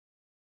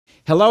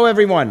Hello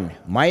everyone,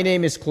 my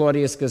name is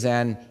Claudius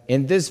Kazan.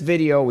 In this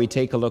video we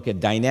take a look at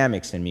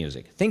dynamics in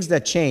music, things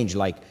that change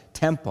like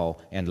tempo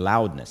and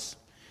loudness.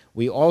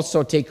 We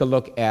also take a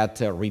look at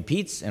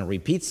repeats and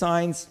repeat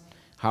signs,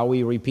 how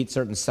we repeat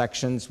certain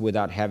sections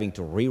without having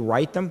to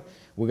rewrite them.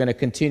 We're going to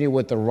continue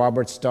with the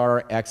Robert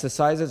Starr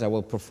exercises. I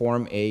will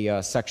perform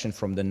a section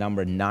from the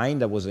number 9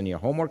 that was in your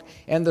homework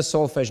and the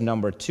Solfege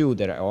number 2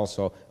 that I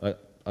also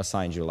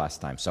assigned you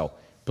last time. So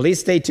please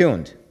stay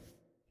tuned.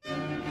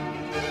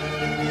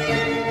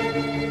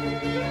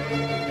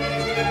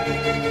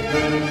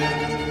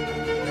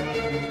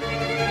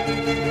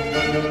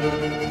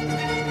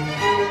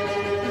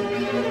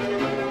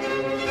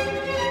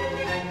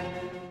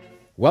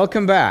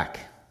 Welcome back.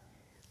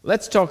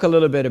 Let's talk a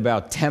little bit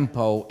about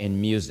tempo in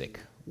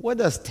music. What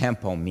does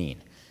tempo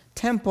mean?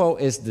 Tempo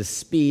is the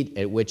speed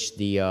at which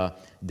the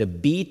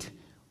beat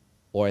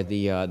or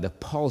the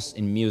pulse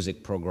in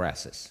music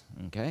progresses.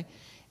 Okay,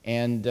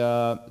 and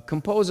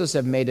composers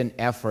have made an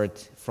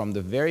effort from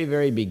the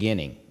very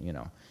beginning,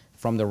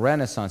 from the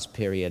Renaissance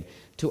period,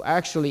 to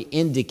actually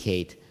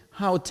indicate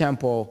how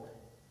tempo,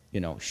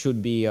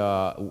 should be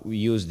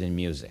used in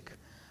music.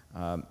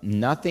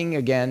 Nothing,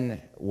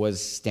 again,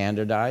 was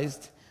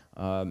standardized.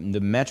 The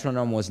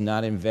metronome was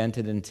not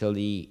invented until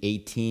the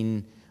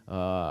 1800s,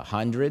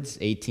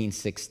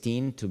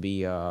 1816 to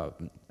be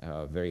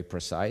very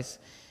precise.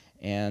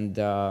 And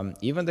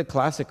even the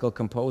classical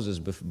composers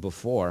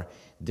before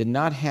did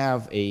not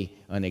have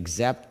an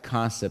exact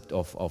concept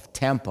of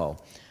tempo.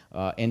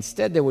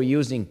 Instead, they were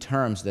using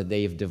terms that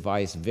they've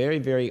devised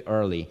very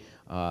early.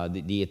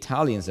 The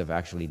Italians have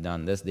actually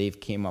done this. They've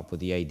came up with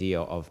the idea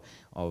of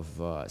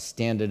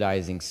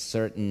standardizing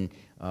certain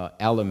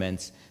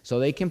elements so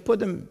they can put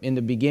them in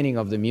the beginning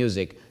of the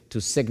music to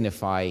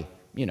signify,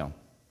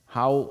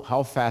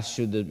 how fast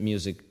should the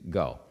music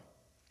go.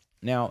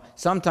 Now,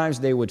 sometimes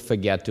they would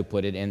forget to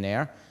put it in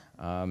there.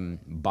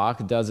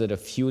 Bach does it a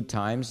few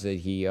times. That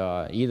he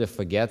either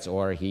forgets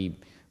or he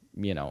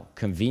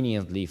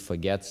conveniently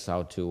forgets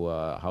how to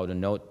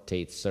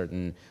notate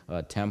certain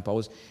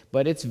tempos.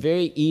 But it's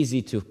very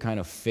easy to kind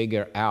of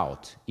figure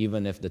out,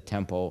 even if the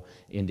tempo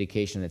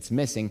indication is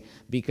missing,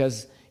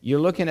 because you're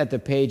looking at the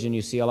page and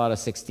you see a lot of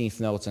 16th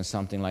notes and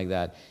something like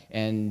that,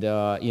 and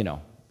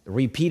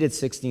repeated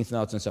 16th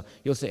notes, and so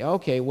you'll say,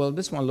 okay, well,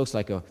 this one looks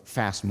like a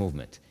fast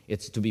movement.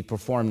 It's to be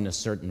performed in a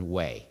certain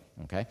way.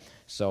 Okay,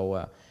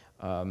 so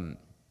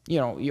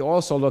you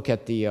also look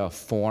at the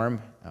form.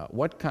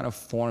 What kind of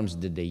forms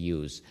did they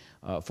use?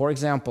 For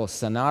example,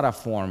 sonata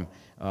form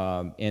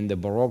in the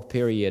Baroque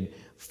period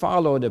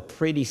followed a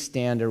pretty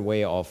standard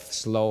way of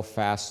slow,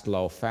 fast,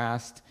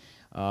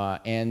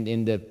 and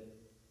in the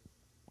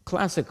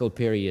classical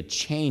period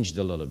changed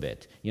a little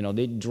bit.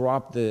 They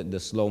dropped the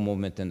slow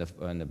movement in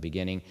the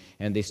beginning,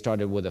 and they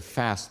started with a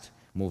fast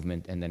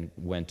movement and then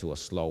went to a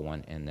slow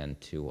one and then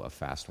to a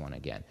fast one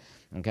again.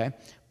 Okay,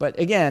 but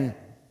again,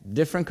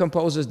 different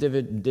composers did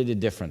it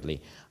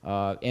differently.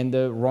 In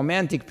the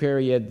Romantic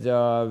period,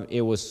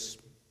 it was,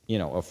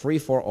 a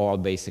free-for-all,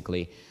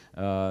 basically.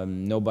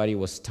 Nobody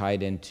was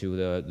tied into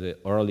the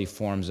early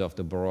forms of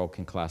the Baroque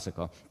and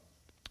classical.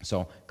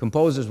 So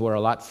composers were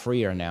a lot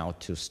freer now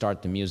to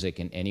start the music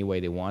in any way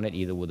they wanted,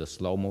 either with a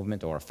slow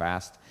movement or a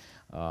fast,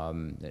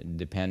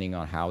 depending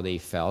on how they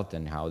felt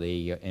and how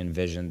they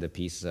envisioned the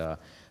piece to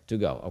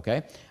go.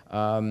 Okay.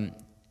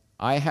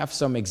 I have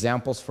some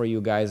examples for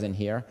you guys in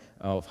here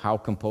of how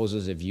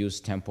composers have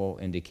used tempo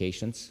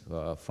indications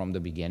from the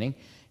beginning.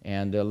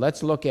 And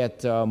let's look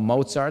at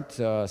Mozart,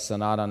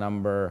 sonata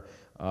number,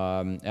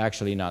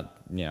 actually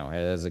not,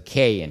 there's a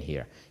K in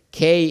here.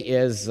 K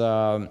is,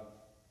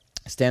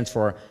 stands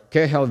for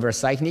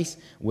Köchel-Verzeichnis,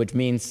 which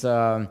means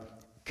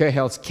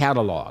Köchel's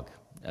catalog.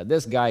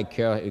 This guy,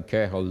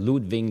 Köchel,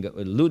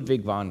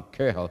 Ludwig von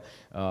Köchel,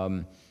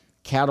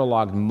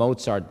 cataloged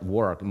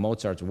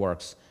Mozart's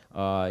works,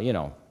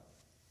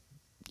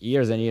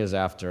 years and years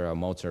after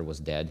Mozart was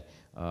dead,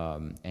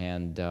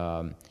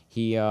 and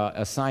he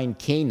assigned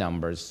K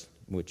numbers,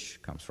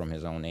 which comes from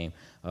his own name,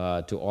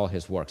 to all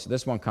his works.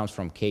 This one comes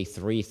from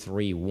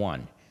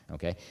K331.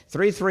 Okay,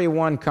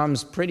 331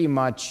 comes pretty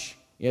much.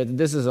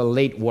 This is a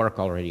late work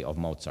already of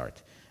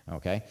Mozart.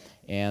 Okay,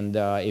 and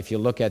if you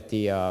look at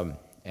the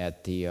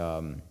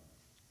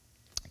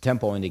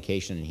tempo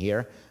indication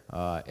here,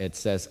 it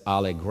says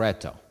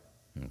allegretto.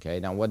 Okay,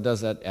 now what does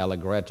that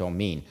allegretto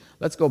mean?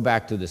 Let's go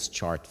back to this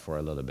chart for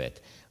a little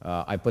bit.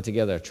 I put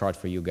together a chart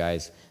for you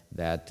guys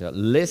that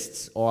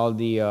lists all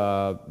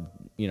the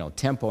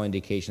tempo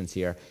indications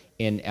here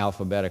in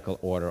alphabetical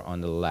order on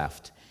the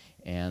left,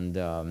 and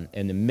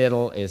in the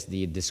middle is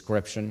the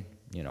description,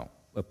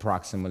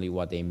 approximately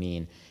what they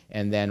mean,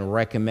 and then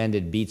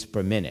recommended beats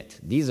per minute.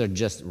 These are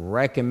just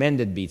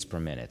recommended beats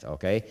per minute.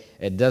 Okay,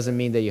 it doesn't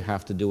mean that you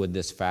have to do it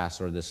this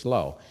fast or this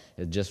slow.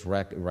 It's just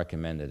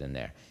recommended in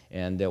there.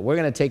 And we're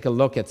going to take a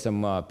look at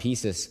some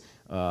pieces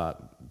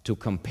to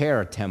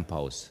compare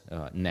tempos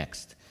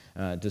next,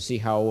 to see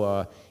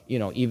how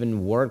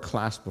even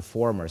world-class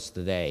performers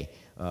today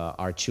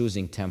are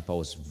choosing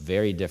tempos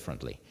very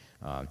differently.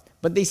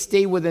 But they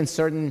stay within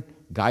certain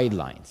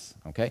guidelines,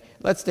 okay?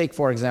 Let's take,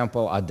 for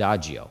example,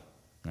 adagio,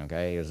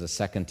 okay? There's a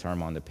second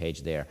term on the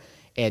page there.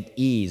 At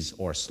ease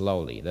or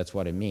slowly, that's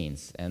what it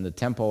means. And the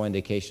tempo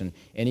indication,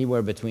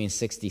 anywhere between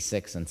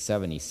 66 and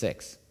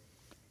 76,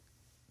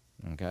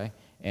 okay?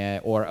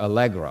 Or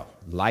allegro,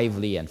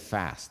 lively and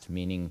fast,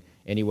 meaning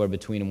anywhere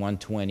between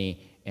 120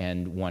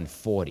 and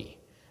 140.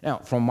 Now,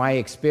 from my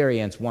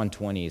experience,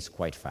 120 is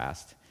quite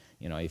fast.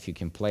 You know, if you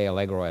can play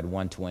allegro at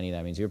 120,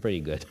 that means you're pretty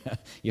good.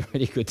 You're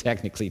pretty good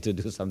technically to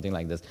do something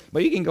like this.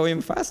 But you can go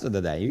even faster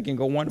than that. You can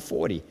go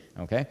 140,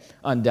 okay?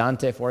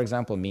 Andante, for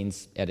example,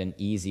 means at an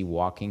easy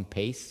walking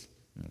pace,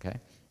 okay?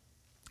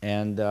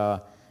 And,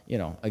 you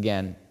know,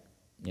 again,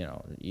 you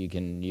know, you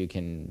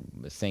can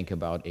think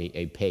about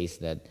a pace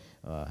that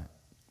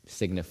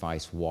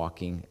signifies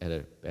walking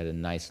at a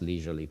nice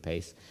leisurely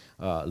pace.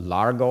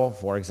 Largo,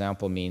 for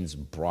example, means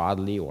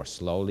broadly or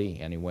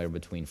slowly, anywhere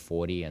between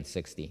 40 and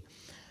 60.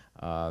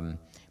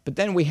 But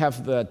then we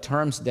have the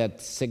terms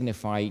that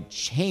signify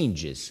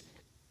changes,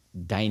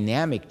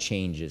 dynamic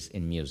changes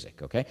in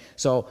music, okay?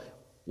 So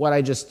what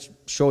I just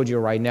showed you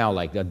right now,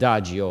 like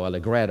adagio,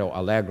 allegretto,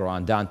 allegro,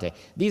 andante,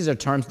 these are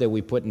terms that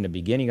we put in the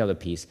beginning of the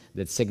piece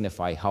that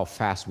signify how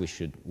fast we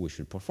should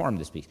perform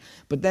this piece.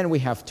 But then we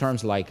have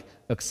terms like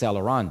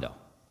accelerando,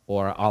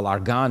 or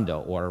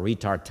allargando, or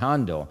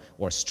ritardando,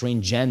 or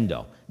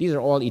stringendo. These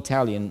are all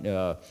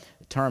Italian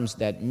terms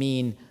that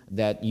mean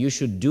that you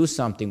should do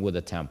something with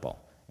the tempo,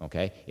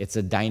 okay? It's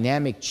a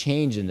dynamic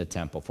change in the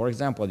tempo. For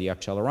example, the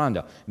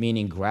accelerando,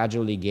 meaning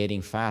gradually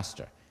getting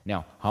faster.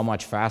 Now, how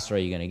much faster are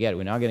you going to get?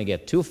 We're not going to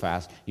get too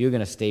fast. You're going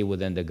to stay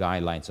within the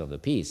guidelines of the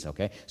piece,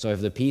 okay? So if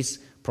the piece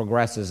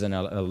progresses in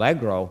an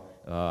allegro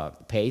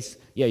pace,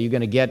 yeah, you're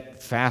going to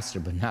get faster,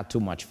 but not too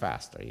much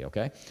faster,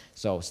 okay?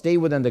 So stay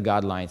within the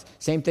guidelines.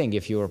 Same thing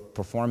if you're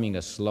performing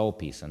a slow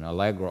piece, an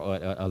allegro,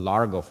 a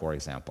largo, for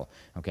example,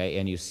 okay,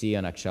 and you see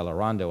an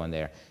accelerando in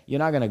there, you're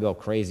not going to go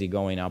crazy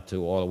going up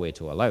to all the way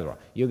to allegro.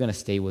 You're going to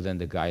stay within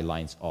the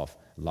guidelines of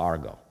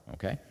largo,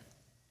 okay?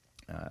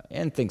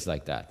 And things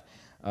like that.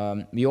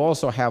 You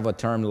also have a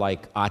term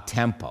like a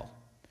tempo,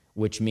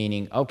 which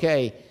meaning,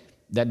 okay,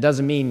 that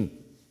doesn't mean,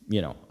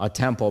 you know, a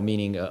tempo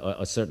meaning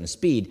a certain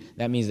speed.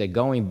 That means that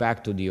going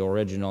back to the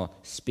original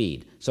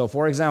speed. So,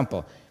 for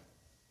example,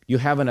 you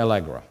have an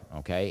allegro,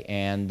 okay,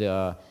 and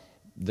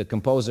the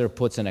composer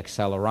puts an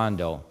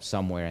accelerando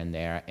somewhere in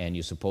there, and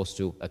you're supposed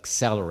to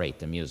accelerate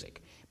the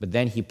music. But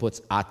then he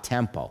puts a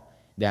tempo.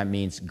 That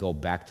means go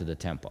back to the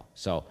tempo.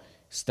 So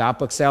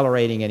stop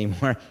accelerating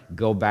anymore,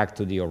 go back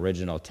to the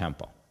original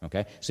tempo,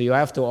 okay? So you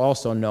have to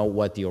also know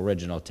what the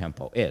original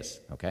tempo is,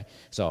 okay?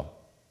 So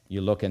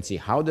you look and see,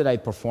 how did I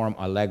perform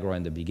allegro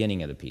in the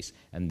beginning of the piece?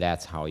 And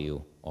that's how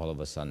you all of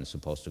a sudden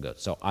supposed to go.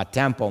 So a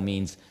tempo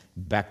means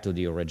back to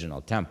the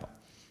original tempo,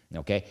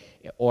 okay?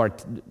 Or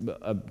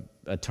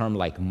a term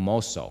like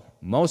mosso.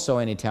 Mosso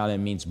in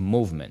Italian means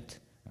movement,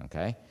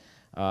 okay?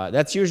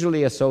 That's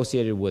usually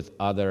associated with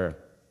other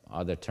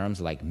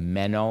terms like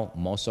meno,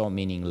 mosso,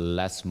 meaning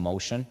less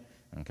motion,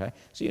 okay?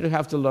 So you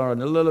have to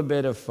learn a little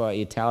bit of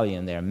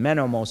Italian there.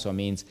 Meno mosso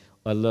means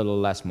a little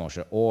less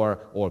motion, or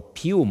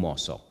più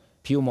mosso.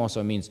 Più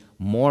mosso means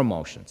more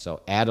motion,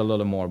 so add a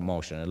little more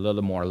motion, a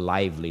little more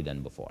lively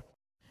than before.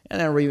 And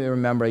then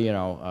remember, you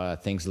know,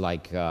 things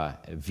like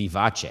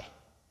vivace,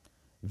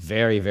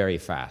 very, very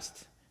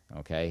fast,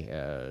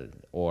 okay,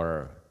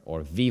 or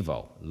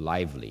vivo,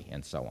 lively,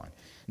 and so on.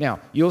 Now,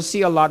 you'll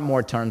see a lot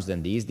more terms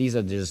than these. These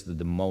are just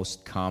the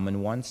most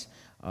common ones.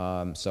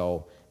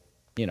 So,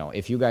 you know,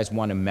 if you guys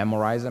want to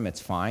memorize them,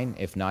 it's fine.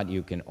 If not,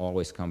 you can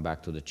always come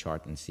back to the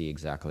chart and see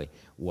exactly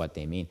what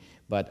they mean.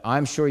 But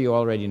I'm sure you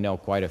already know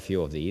quite a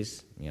few of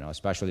these, you know,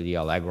 especially the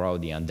allegro,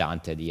 the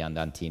andante, the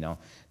andantino,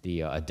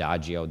 the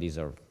adagio. These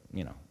are,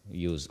 you know,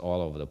 used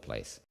all over the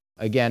place.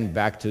 Again,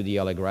 back to the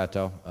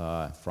allegretto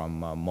from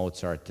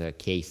Mozart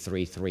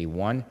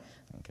K331.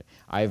 Okay.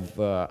 I've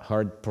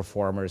heard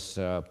performers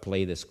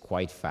play this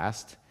quite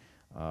fast,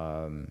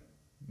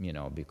 you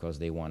know, because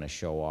they want to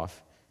show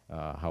off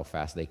how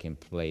fast they can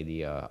play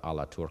the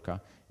alla turca.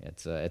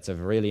 It's a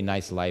really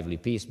nice, lively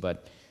piece,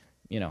 but,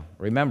 you know,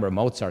 remember,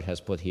 Mozart has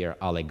put here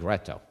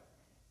allegretto,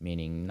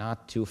 meaning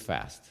not too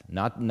fast,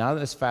 not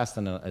as fast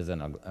as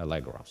an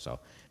allegro. So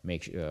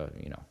make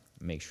you know,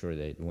 make sure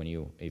that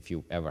if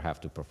you ever have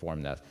to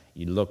perform that,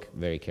 you look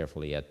very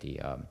carefully at the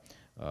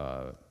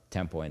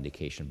tempo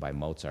indication by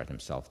Mozart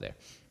himself there.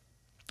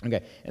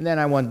 Okay, and then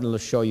I wanted to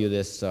show you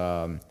this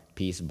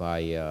piece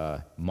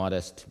by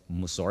Modest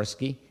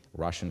Mussorgsky,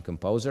 Russian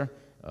composer,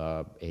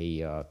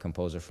 a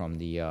composer from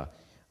the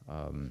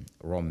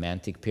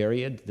Romantic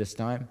period this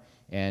time.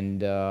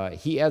 And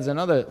he adds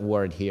another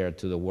word here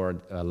to the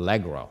word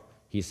allegro.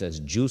 He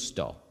says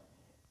giusto,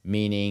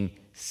 meaning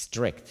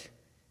strict.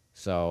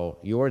 So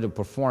you are to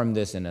perform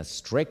this in a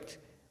strict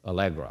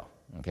allegro,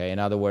 okay? In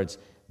other words,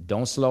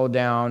 don't slow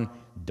down,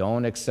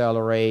 don't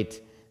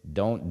accelerate,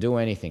 don't do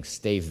anything.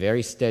 Stay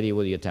very steady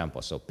with your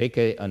tempo. So pick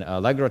an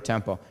allegro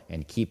tempo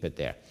and keep it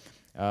there.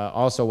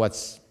 Also,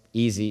 what's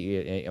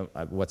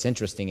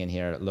interesting in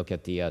here, look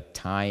at the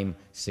time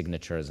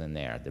signatures in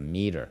there, the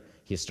meter.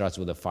 he starts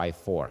with a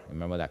 5/4.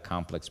 Remember that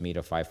complex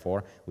meter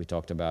 5/4? We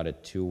talked about it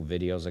 2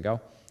 videos ago.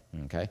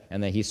 Okay,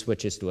 and then he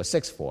switches to a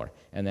 6/4,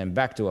 and then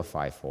back to a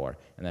 5/4,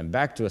 and then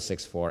back to a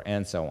 6/4,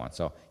 and so on.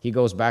 So he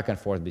goes back and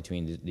forth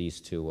between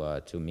these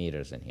two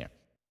meters in here.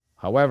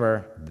 However,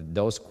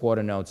 those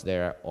quarter notes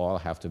there all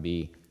have to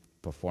be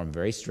performed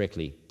very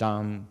strictly.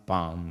 Dum,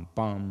 bum,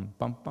 bum,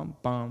 bum, bum,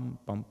 bum,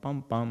 bum,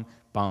 bum, bum,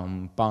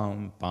 bum,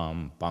 bum,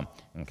 bum, bum.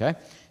 Okay,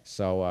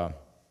 so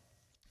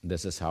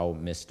this is how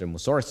Mr.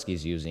 Mussorgsky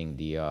is using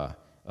the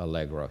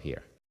allegro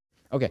here.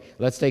 Okay,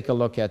 let's take a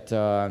look at,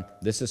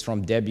 this is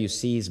from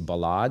Debussy's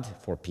Ballade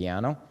for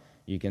piano.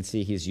 You can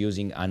see he's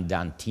using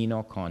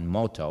andantino con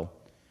moto.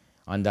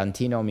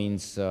 Andantino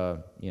means,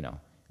 you know,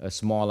 a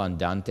small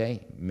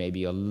andante,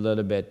 maybe a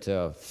little bit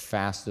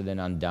faster than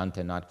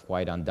andante, not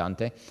quite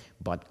andante,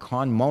 but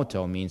con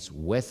moto means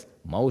with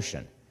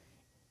motion.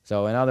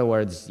 So in other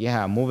words,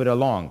 yeah, move it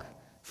along.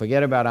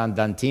 Forget about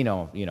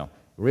andantino, you know,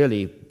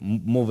 really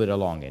move it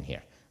along in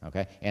here,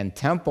 okay? And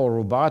tempo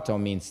rubato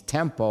means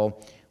tempo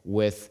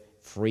with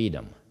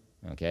freedom,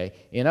 okay?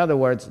 In other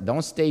words,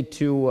 don't stay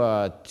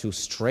too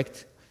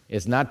strict.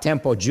 It's not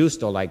tempo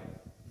giusto like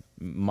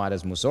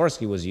Modest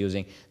Mussorgsky was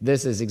using.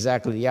 This is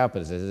exactly the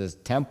opposite. This is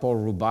tempo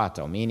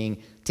rubato, meaning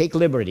take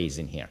liberties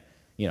in here.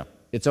 You know,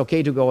 it's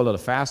okay to go a little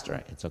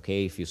faster. It's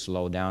okay if you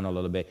slow down a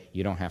little bit.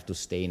 You don't have to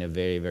stay in a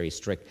very, very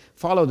strict.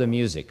 Follow the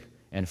music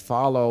and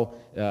follow,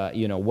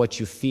 you know, what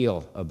you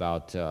feel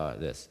about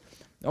this.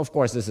 Of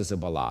course, this is a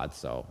ballade,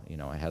 so, you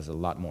know, it has a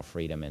lot more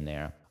freedom in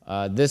there.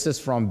 This is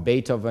from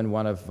Beethoven,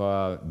 one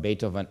of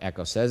Beethoven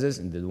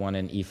Ecosaises, the one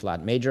in E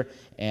flat major,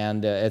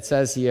 and it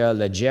says here,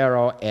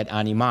 leggero ed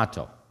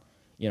animato,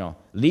 you know,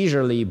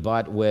 leisurely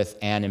but with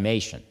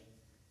animation,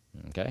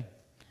 okay?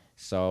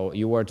 So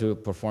you were to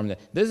perform that.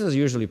 This is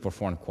usually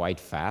performed quite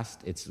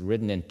fast. It's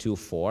written in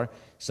 2/4,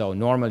 so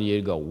normally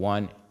you go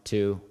 1,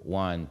 2,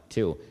 1,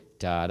 2,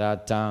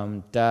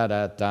 da-da-dum,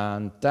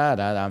 da-da-dum,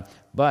 da-da-dum,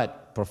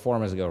 but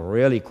performers go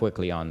really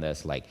quickly on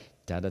this, like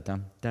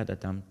da-da-dum,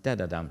 da-da-dum,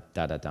 da-da-dum,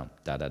 da-da-dum,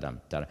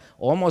 da-da-dum, da-da.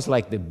 Almost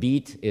like the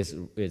beat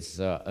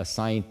is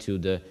assigned to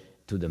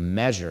the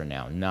measure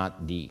now,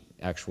 not the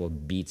actual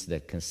beats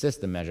that consist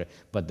the measure,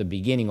 but the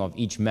beginning of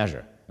each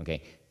measure,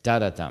 okay?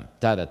 Da-da-dum,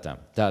 da-da-dum,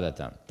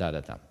 da-da-dum,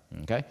 da-da-dum,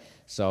 okay?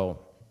 So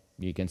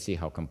you can see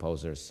how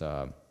composers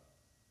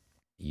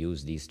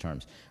use these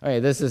terms.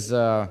 Okay, this is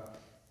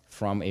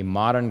from a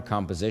modern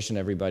composition.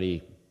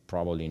 Everybody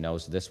probably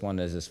knows this one.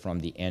 This is from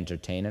The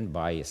Entertainer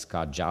by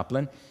Scott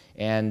Joplin.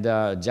 And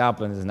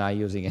Joplin is not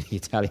using any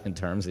Italian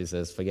terms. He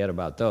says, forget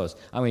about those.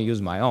 I'm going to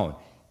use my own.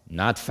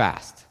 Not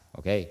fast,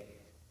 okay?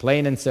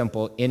 Plain and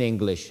simple, in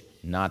English,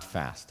 not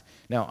fast.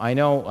 Now, I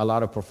know a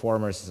lot of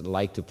performers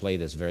like to play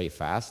this very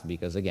fast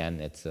because, again,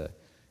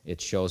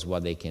 it shows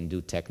what they can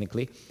do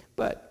technically.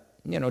 But,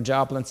 you know,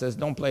 Joplin says,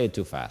 don't play it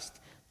too fast.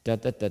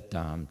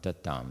 Da-da-da-dum,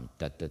 da-dum,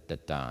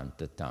 da-da-da-dum,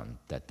 da-dum,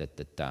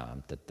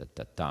 da-da-da-dum,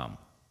 da-da-da-dum,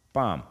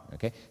 bam,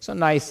 okay? So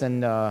nice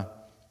and,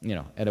 you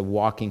know, at a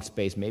walking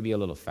space, maybe a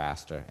little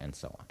faster and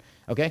so on.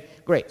 Okay,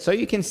 great. So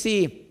you can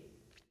see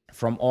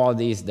from all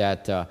these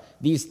that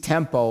these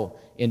tempo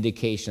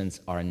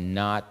indications are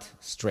not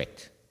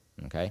strict,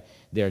 okay?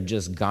 They're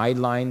just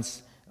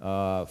guidelines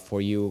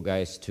for you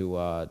guys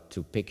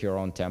to pick your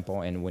own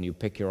tempo, and when you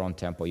pick your own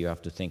tempo, you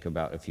have to think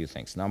about a few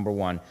things. Number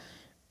one,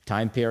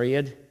 time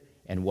period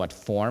and what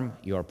form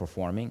you're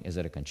performing. Is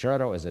it a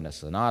concerto? Is it a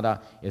sonata?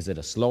 Is it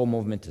a slow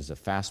movement? Is it a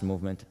fast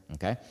movement?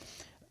 Okay?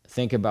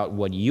 Think about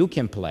what you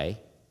can play.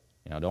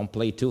 You know, don't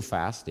play too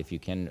fast. If you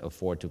can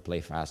afford to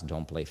play fast,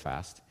 don't play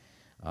fast.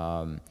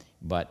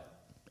 But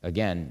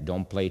again,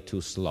 don't play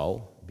too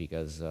slow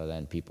because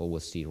then people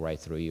will see right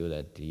through you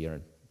that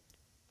you're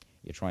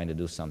trying to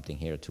do something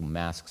here to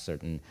mask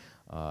certain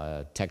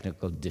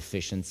technical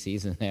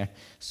deficiencies in there.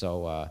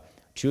 So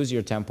choose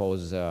your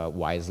tempos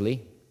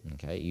wisely.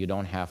 Okay, you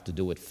don't have to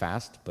do it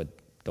fast, but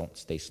don't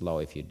stay slow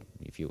if you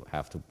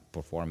have to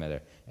perform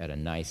at a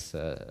nice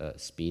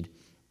speed.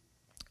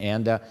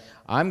 And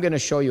I'm going to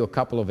show you a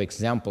couple of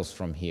examples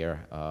from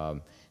here.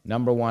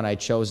 Number one, I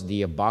chose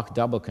the Bach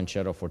Double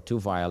Concerto for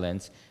 2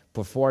 violins,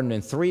 performed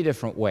in 3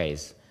 different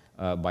ways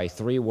by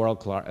 3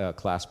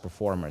 world-class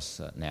performers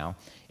now.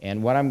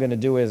 And what I'm going to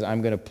do is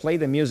I'm going to play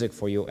the music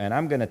for you, and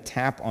I'm going to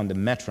tap on the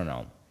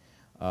metronome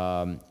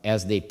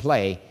as they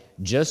play,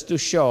 just to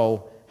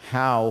show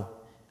how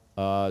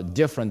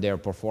different their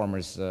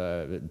performances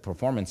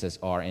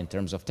are in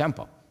terms of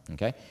tempo.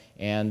 Okay,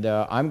 and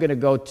I'm going to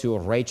go to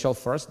Rachel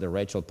first, the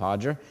Rachel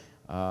Podger,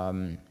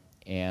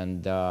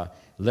 and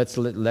let's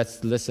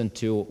listen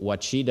to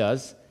what she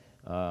does.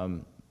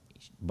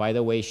 By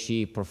the way,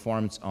 she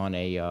performs on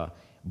a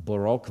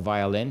Baroque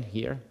violin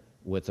here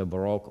with a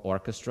Baroque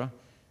orchestra.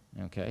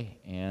 Okay,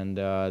 and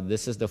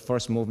this is the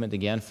first movement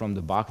again from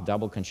the Bach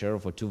Double Concerto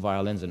for 2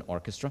 violins and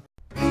orchestra.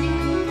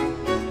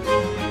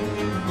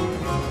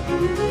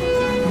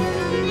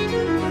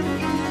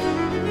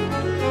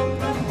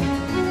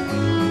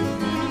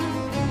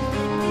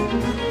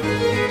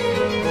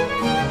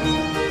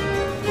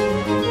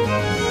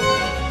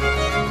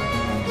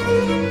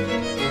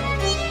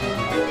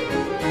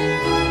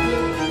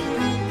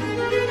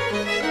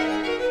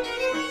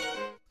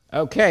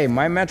 Okay,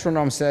 my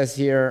metronome says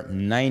here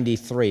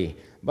 93,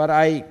 but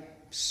I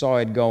saw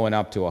it going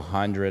up to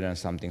 100 and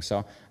something,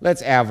 so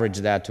let's average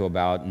that to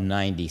about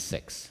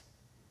 96.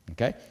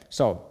 Okay,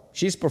 so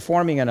she's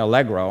performing an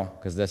allegro,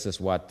 because this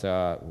is what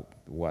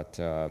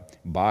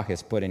Bach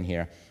has put in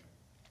here,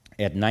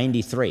 at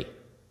 93.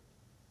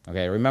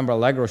 Okay, remember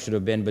allegro should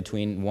have been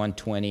between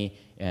 120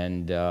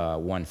 and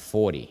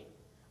 140.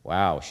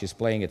 Wow, she's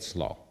playing it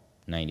slow,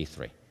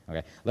 93.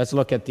 Okay, let's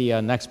look at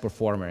the next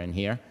performer in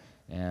here,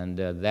 and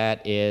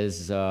that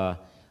is,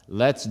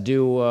 let's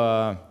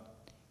do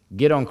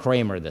Gideon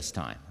Kramer this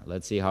time.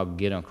 Let's see how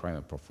Gideon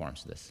Kramer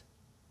performs this.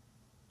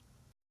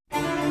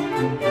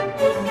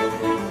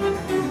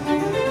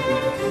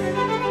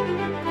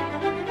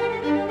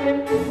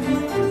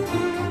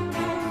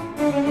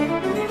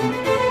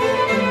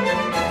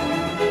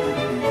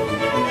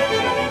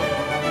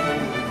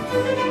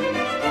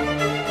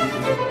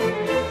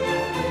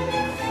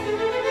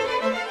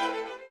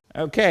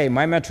 Okay,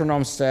 my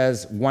metronome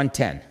says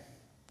 110.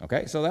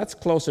 Okay, so that's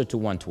closer to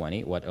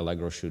 120, what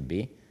allegro should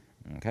be.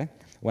 Okay,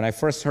 when I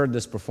first heard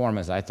this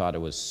performance, I thought it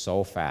was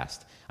so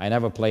fast. I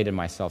never played it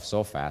myself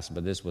so fast,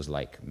 but this was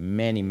like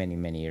many, many,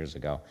 many years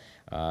ago.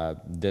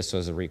 This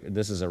is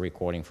a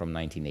recording from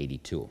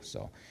 1982,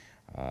 so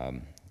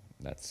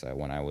that's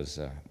when I was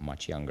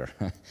much younger.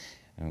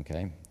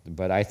 Okay,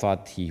 but I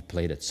thought he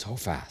played it so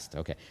fast.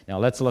 Okay, now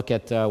let's look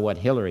at what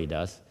Hillary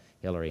does.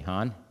 Hillary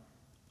Hahn.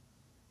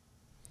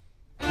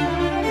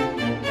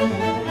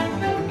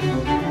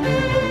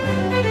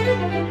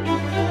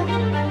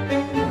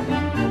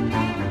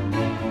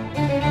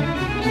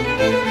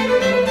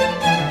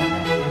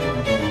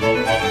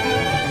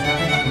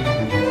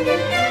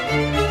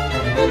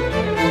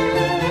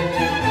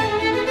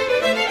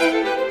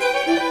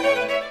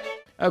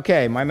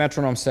 Okay, my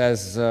metronome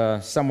says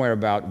somewhere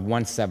about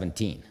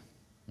 117.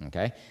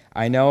 Okay,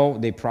 I know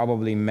they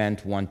probably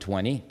meant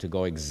 120 to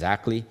go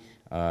exactly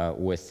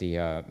with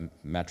the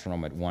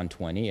metronome at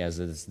 120, as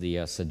is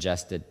the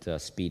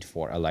suggested speed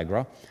for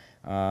allegro.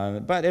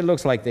 But it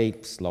looks like they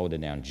slowed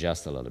it down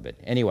just a little bit.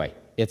 Anyway,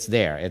 it's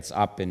there. It's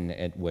up in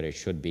at what it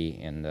should be.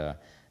 And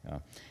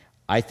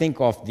I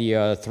think of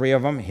the three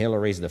of them,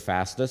 Hillary's the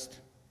fastest.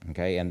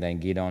 Okay, and then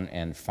Gideon,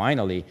 and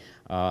finally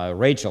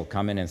Rachel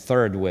coming in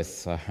third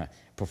with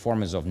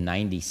performance of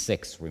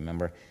 96.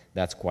 Remember,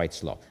 that's quite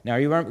slow. Now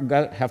you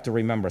have to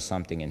remember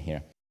something in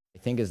here. I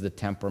think it's the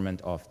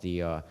temperament of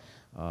the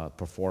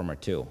performer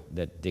too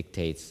that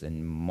dictates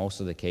in most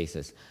of the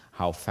cases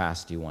how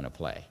fast you want to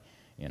play.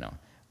 You know,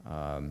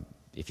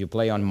 if you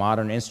play on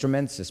modern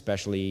instruments,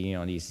 especially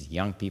these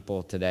young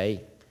people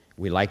today,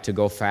 we like to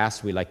go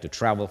fast, we like to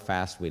travel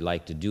fast, we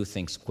like to do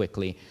things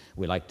quickly,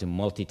 we like to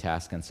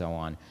multitask and so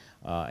on.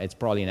 It's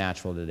probably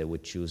natural that they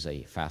would choose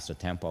a faster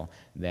tempo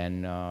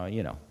than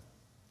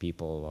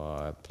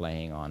people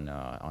playing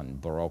on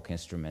Baroque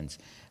instruments.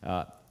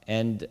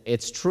 And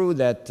it's true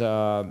that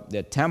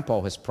the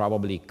tempo has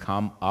probably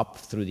come up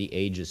through the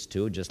ages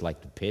too, just like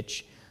the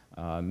pitch.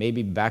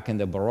 Maybe back in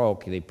the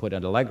Baroque, they put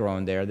an allegro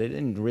in there. They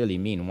didn't really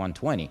mean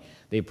 120.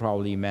 They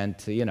probably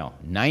meant,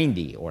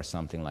 90 or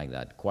something like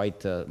that,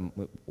 quite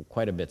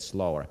a bit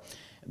slower.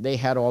 They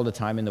had all the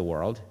time in the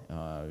world.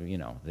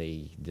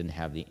 They didn't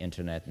have the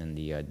internet and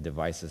the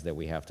devices that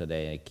we have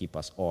today that keep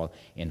us all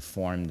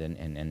informed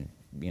and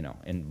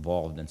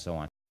involved and so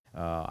on.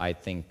 I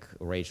think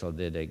Rachel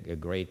did a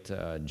great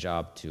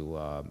job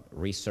to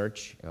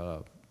research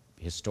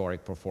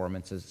historic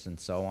performances and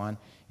so on,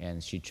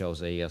 and she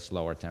chose a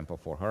slower tempo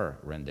for her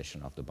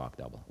rendition of the Bach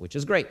double, which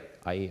is great.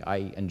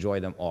 I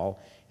enjoy them all,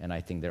 and I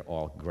think they're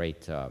all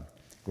great,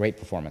 great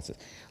performances.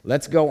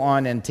 Let's go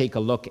on and take a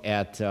look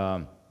at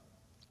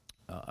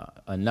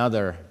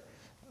another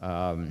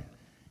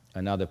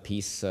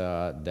piece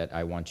that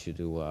I want you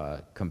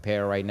to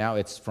compare right now.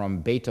 It's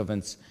from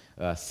Beethoven's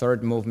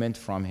third movement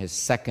from his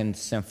Second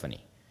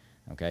Symphony.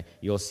 Okay,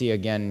 you'll see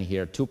again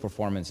here two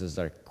performances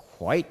that are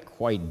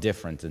quite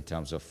different in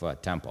terms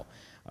of tempo.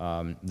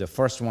 The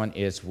first one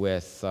is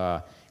with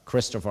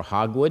Christopher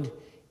Hogwood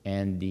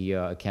and the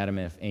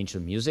Academy of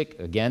Ancient Music.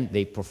 Again,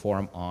 they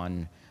perform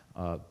on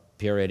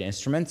period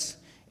instruments,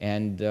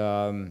 and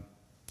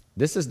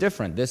this is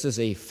different. This is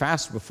a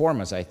fast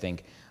performance, I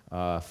think,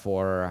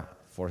 for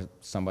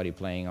somebody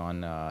playing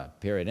on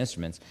period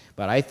instruments.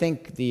 But I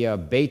think the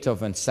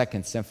Beethoven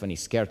Second Symphony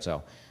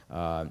Scherzo,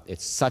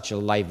 it's such a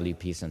lively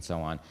piece and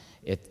so on.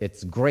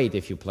 It's great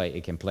if you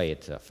can play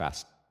it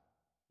fast.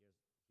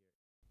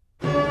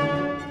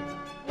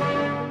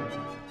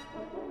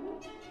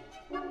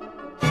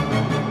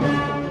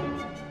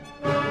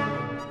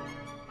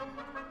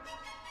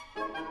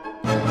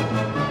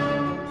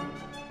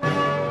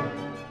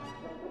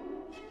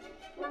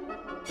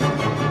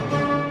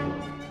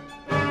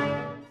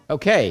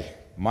 Okay,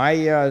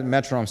 my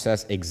metronome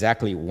says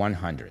exactly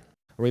 100.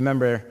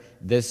 Remember,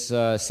 this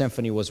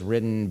symphony was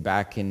written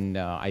back in,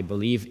 I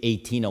believe,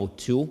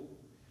 1802.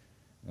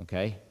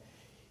 Okay?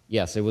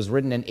 Yes, it was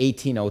written in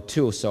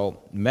 1802,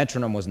 so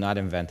metronome was not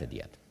invented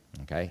yet.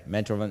 Okay?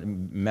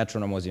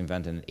 Metronome was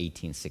invented in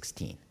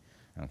 1816.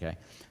 Okay,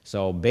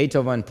 so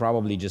Beethoven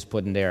probably just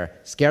put in there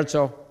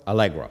scherzo,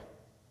 allegro.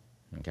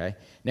 Okay,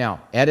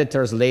 now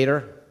editors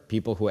later,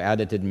 people who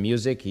edited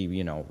music,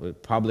 he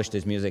published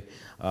his music,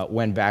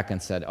 went back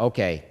and said,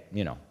 okay,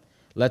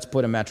 let's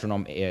put a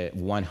metronome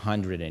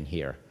 100 in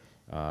here.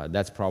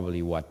 That's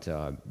probably what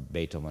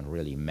Beethoven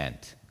really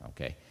meant.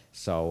 Okay,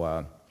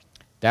 so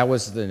that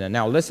was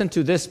now listen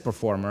to this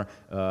performer.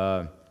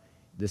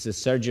 This is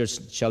Sergio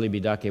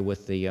Celibidache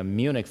with the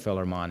Munich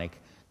Philharmonic.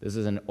 This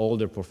is an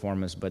older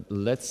performance, but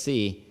let's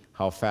see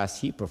how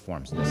fast he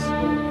performs this.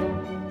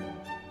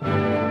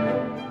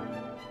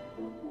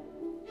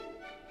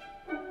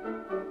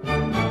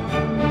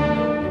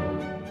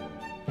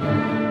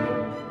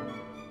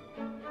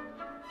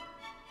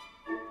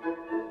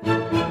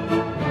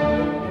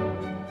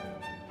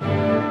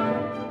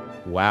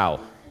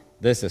 Wow,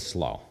 this is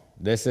slow.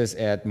 This is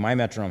at, my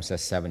metronome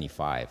says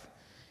 75,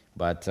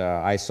 but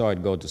I saw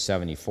it go to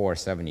 74,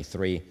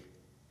 73,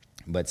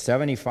 but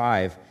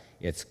 75,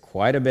 it's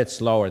quite a bit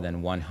slower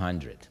than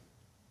 100.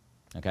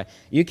 Okay,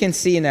 you can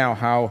see now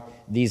how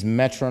these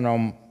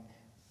metronome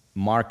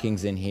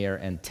markings in here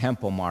and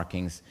tempo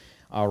markings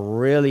are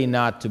really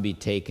not to be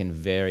taken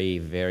very,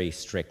 very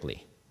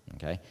strictly.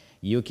 Okay,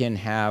 you can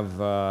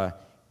have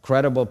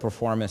credible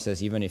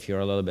performances even if you're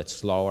a little bit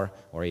slower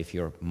or if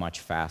you're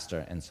much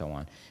faster and so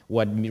on.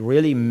 What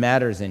really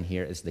matters in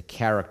here is the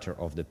character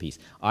of the piece.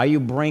 Are you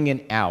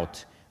bringing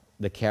out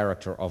the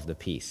character of the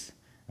piece?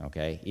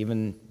 Okay,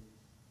 even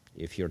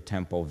if your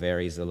tempo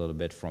varies a little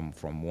bit from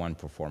one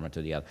performer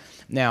to the other.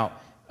 Now,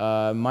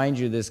 mind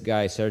you, this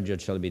guy, Sergio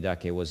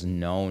Celibidache, was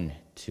known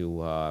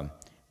to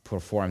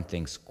perform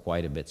things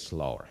quite a bit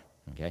slower.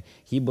 Okay,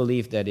 he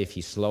believed that if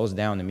he slows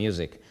down the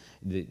music,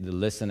 the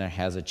listener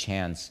has a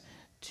chance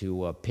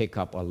to pick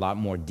up a lot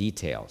more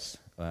details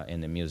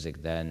in the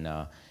music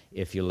than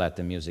if you let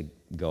the music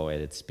go at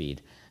its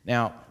speed.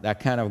 Now, that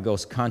kind of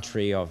goes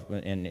contrary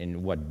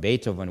in what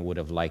Beethoven would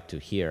have liked to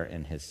hear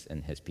in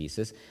his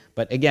pieces.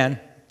 But again,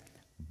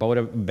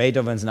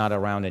 Beethoven's not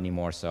around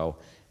anymore, so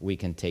we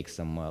can take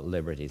some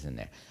liberties in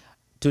there.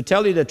 To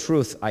tell you the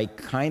truth, I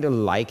kind of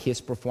like his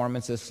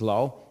performances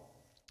slow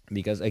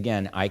because,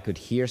 again, I could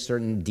hear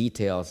certain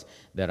details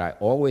that I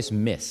always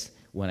miss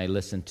when I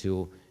listen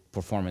to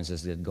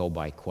performances that go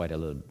by quite a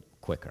little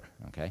quicker.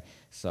 Okay,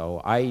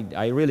 so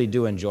I really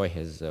do enjoy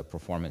his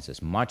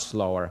performances much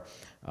slower.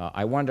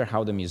 I wonder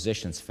how the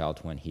musicians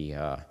felt when he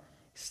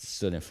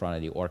stood in front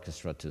of the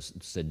orchestra to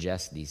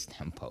suggest these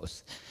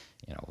tempos.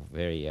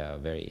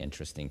 Very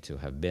interesting to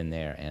have been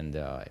there and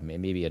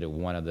maybe at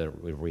one of the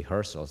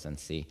rehearsals and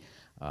see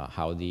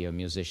how the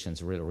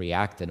musicians really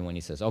reacted when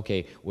he says,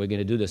 okay, we're going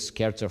to do the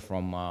scherzo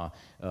from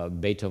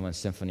Beethoven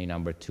Symphony No.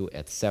 2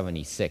 at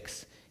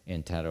 76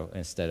 instead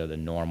of the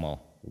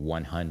normal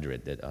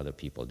 100 that other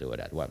people do it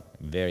at. Well,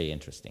 very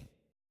interesting.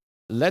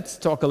 Let's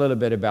talk a little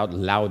bit about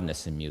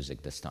loudness in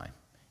music this time.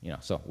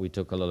 So we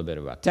took a little bit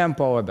about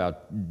tempo,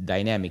 about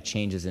dynamic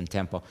changes in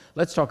tempo.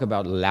 Let's talk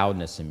about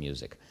loudness in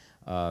music.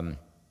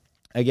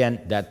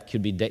 Again, that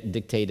could be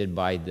dictated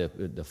by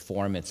the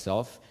form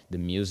itself, the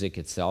music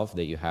itself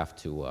that you have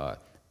to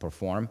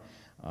perform.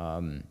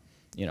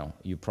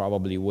 You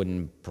probably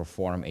wouldn't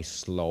perform a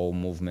slow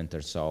movement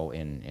or so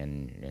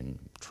in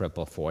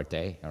triple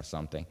forte or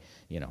something,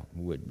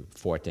 with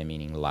forte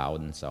meaning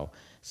loud and so.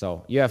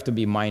 So you have to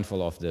be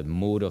mindful of the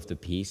mood of the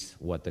piece,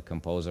 what the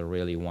composer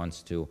really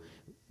wants to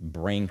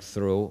bring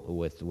through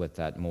with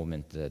that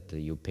movement, that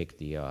you pick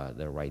the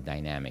right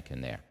dynamic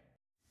in there.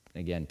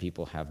 Again,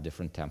 people have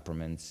different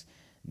temperaments.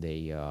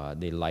 They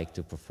like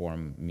to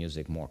perform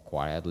music more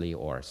quietly,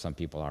 or some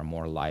people are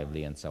more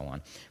lively and so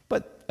on.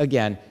 But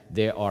again,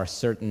 there are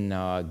certain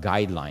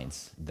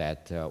guidelines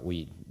that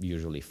we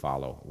usually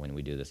follow when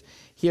we do this.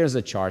 Here's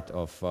a chart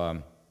of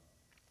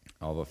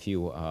a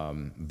few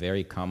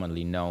very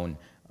commonly known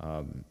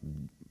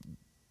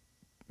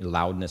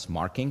loudness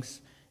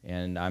markings.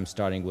 And I'm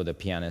starting with a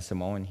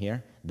pianissimo in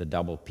here, the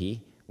double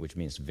P, which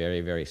means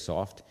very, very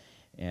soft.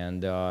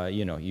 And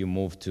you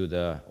move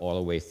all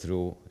the way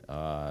through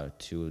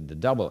to the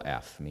double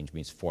F, which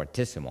means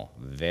fortissimo,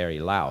 very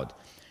loud.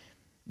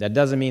 That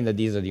doesn't mean that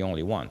these are the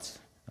only ones.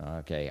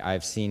 Okay,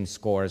 I've seen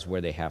scores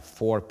where they have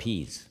 4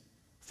 Ps,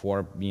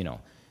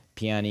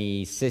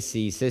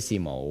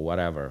 pianissimo,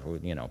 whatever,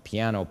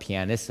 piano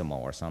pianissimo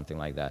or something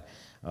like that,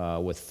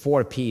 with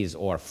 4 Ps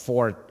or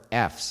 4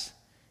 Fs,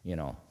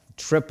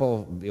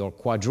 triple or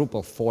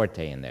quadruple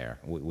forte in there,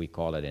 we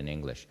call it in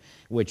English,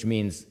 which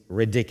means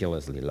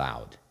ridiculously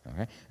loud.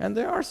 Okay? And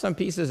there are some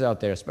pieces out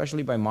there,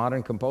 especially by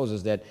modern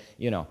composers, that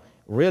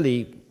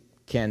really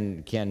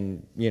can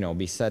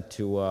be set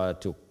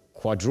to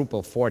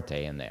quadruple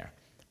forte in there,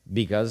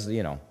 because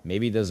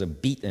maybe there's a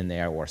beat in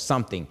there or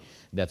something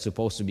that's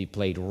supposed to be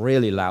played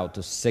really loud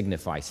to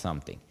signify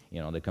something.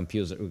 The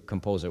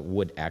composer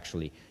would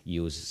actually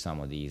use some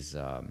of these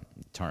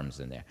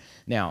terms in there.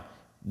 Now,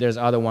 there's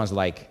other ones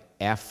like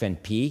F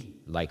and P,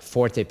 like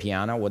forte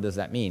piano. What does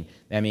that mean?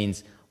 That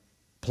means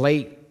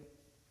play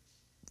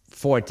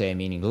forte,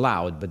 meaning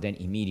loud, but then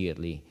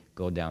immediately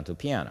go down to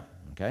piano.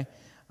 Okay,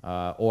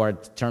 or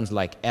terms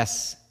like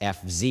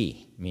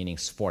SFZ, meaning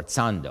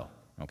sforzando.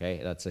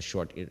 Okay, that's a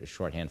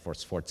shorthand for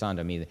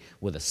sforzando, meaning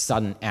with a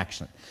sudden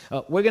action.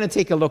 We're going to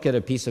take a look at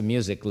a piece of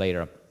music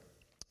later,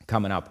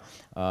 coming up,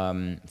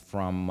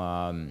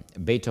 from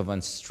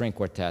Beethoven's String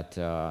Quartet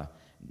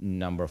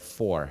number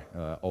 4,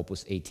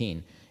 Opus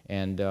 18,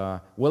 and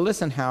we'll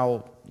listen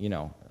how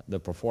the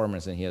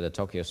performers in here, the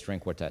Tokyo String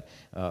Quartet,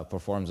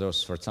 performs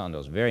those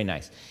sforzandos. Very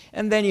nice.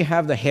 And then you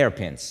have the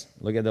hairpins.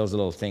 Look at those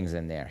little things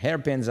in there.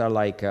 Hairpins are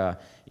like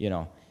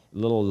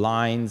little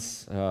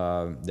lines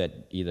that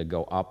either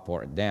go up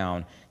or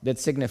down that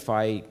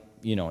signify,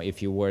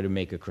 if you were to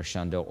make a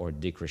crescendo or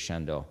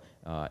decrescendo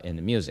in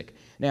the music.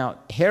 Now,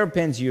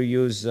 hairpins you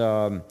use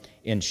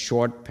in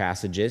short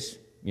passages.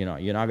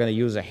 You're not going to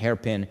use a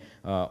hairpin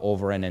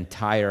over an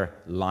entire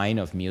line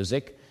of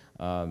music.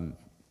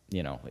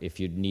 If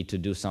you need to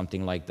do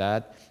something like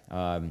that,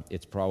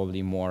 it's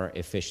probably more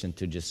efficient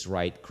to just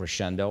write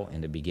crescendo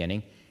in the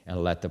beginning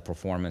and let the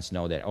performance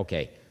know that,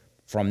 okay,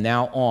 from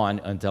now on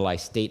until I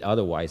state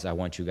otherwise, I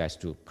want you guys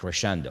to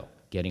crescendo,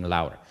 getting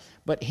louder.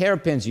 But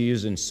hairpins you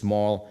use in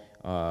small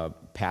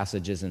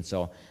passages, and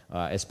so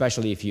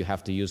especially if you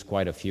have to use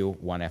quite a few,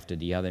 one after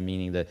the other,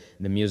 meaning that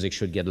the music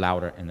should get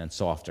louder and then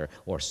softer,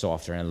 or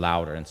softer and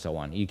louder, and so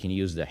on. You can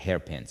use the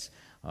hairpins.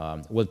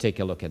 We'll take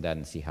a look at that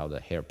and see how the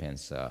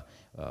hairpins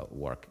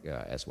work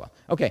as well.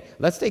 Okay,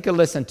 let's take a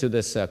listen to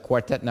this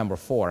Quartet number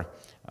 4,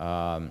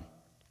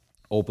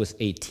 Opus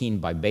 18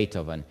 by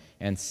Beethoven,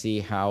 and see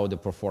how the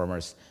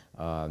performers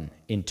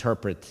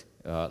interpret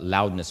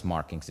loudness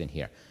markings in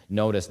here.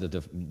 Notice that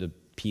the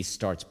piece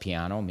starts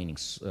piano, meaning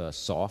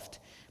soft,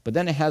 but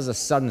then it has a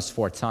sudden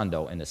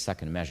sforzando in the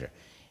second measure.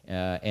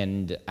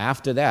 And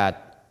after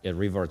that, it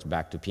reverts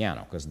back to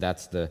piano, because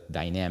that's the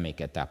dynamic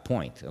at that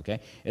point,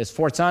 okay?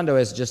 Sforzando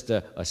is just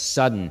a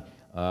sudden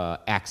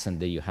accent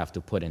that you have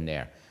to put in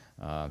there,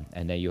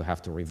 and then you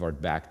have to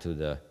revert back to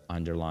the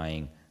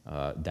underlying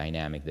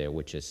dynamic there,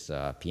 which is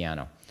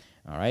piano,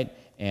 all right?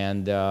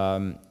 And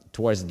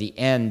towards the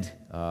end,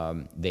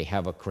 they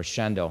have a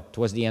crescendo,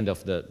 towards the end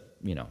of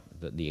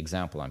the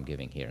example I'm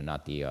giving here,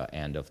 not the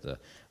end of the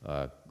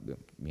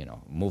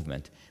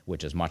movement,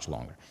 which is much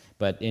longer.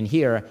 But in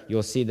here,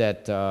 you'll see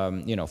that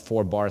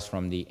 4 bars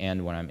from the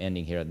end, when I'm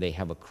ending here, they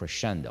have a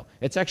crescendo.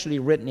 It's actually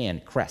written in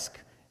cresc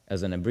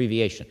as an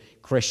abbreviation.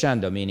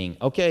 Crescendo meaning,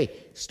 okay,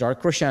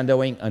 start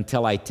crescendoing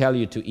until I tell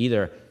you to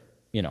either,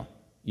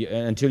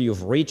 until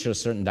you've reached a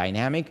certain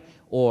dynamic,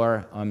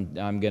 or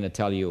I'm going to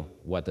tell you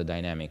what the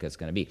dynamic is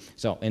going to be.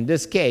 So in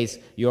this case,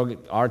 you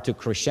are to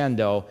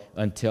crescendo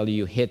until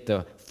you hit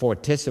the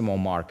fortissimo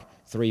mark,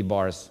 3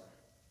 bars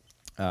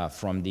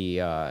from the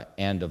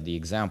end of the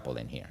example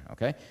in here,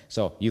 okay?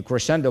 So you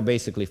crescendo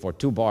basically for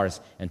 2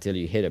 bars until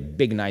you hit a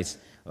big, nice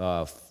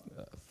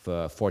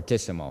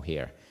fortissimo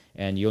here.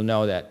 And you'll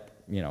know that,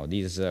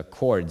 these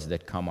chords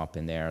that come up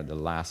in there, the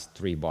last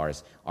 3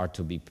 bars, are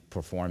to be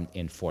performed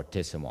in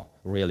fortissimo,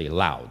 really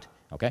loud,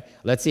 okay?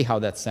 Let's see how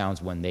that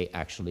sounds when they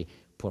actually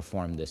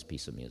perform this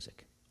piece of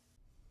music.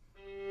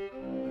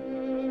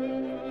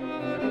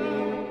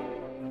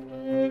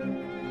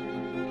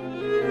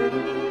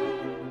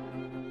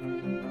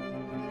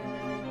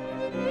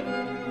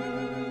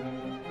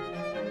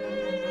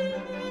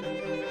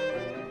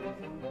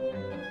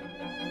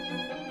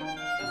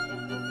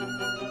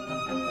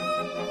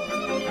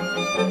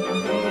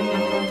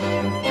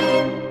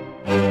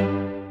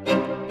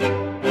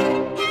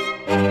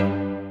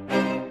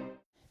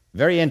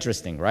 Very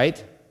interesting,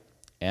 right?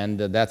 And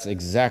that's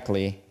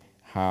exactly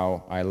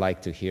how I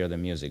like to hear the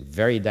music.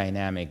 Very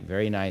dynamic,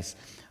 very nice.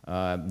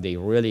 They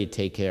really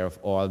take care of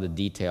all the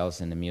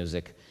details in the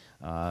music.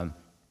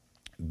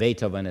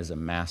 Beethoven is a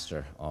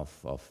master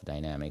of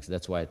dynamics.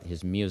 That's why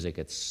his music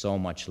is so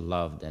much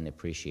loved and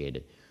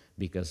appreciated,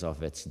 because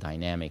of its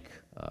dynamic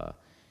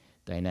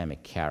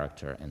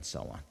character and so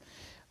on.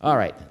 All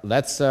right,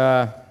 let's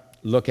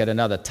look at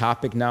another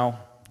topic now,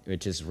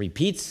 which is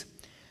repeats.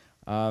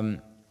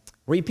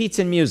 Repeats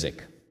in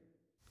music.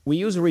 We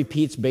use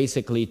repeats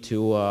basically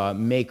to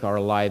make our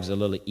lives a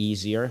little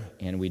easier,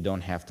 and we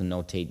don't have to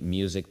notate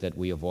music that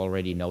we have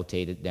already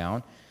notated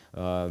down.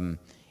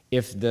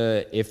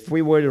 If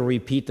we were to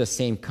repeat the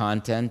same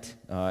content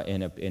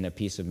in a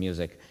piece of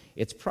music,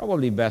 it's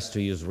probably best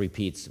to use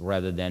repeats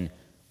rather than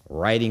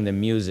writing the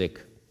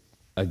music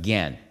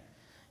again,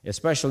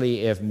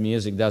 especially if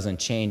music doesn't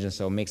change, and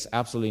so it makes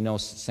absolutely no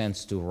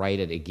sense to write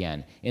it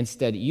again.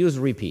 Instead, use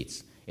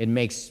repeats. It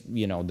makes,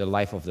 the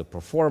life of the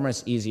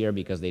performers easier,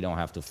 because they don't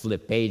have to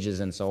flip pages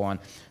and so on.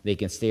 They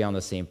can stay on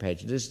the same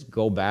page. Just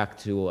go back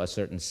to a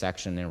certain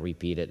section and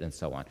repeat it and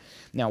so on.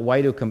 Now,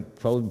 why do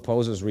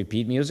composers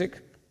repeat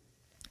music?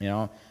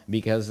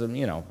 Because,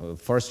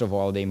 first of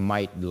all, they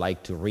might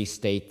like to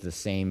restate the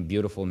same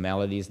beautiful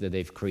melodies that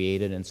they've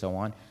created and so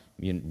on.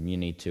 You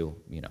need to,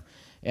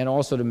 and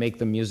also to make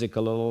the music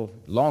a little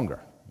longer,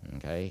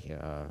 okay?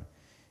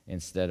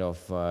 Instead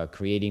of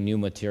creating new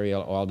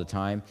material all the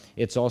time.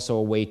 It's also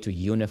a way to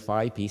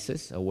unify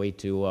pieces, a way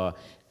to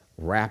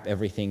wrap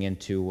everything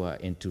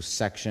into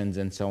sections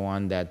and so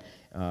on that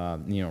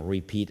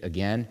repeat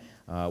again.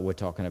 We're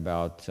talking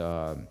about,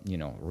 you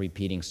know,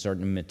 repeating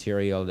certain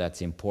material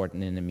that's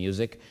important in the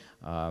music.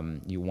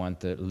 You want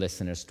the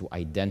listeners to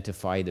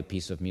identify the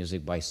piece of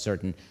music by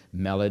certain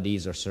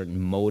melodies or certain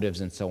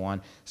motives and so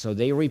on. So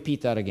they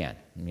repeat that again.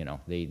 You know,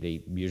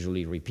 they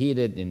usually repeat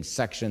it in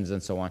sections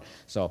and so on.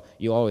 So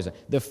you always,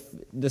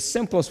 the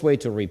simplest way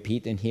to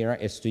repeat in here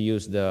is to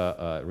use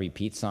the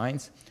repeat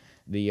signs.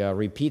 The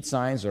repeat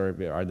signs are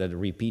the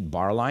repeat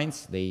bar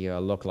lines. They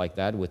look like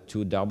that with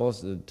two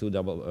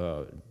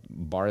double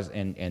bars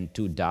and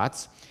two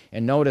dots.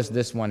 And notice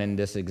this one in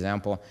this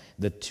example,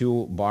 the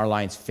two bar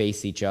lines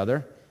face each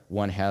other.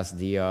 One has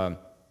the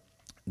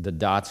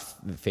dots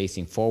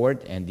facing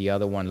forward, and the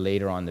other one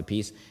later on the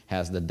piece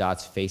has the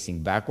dots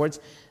facing backwards.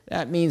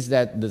 That means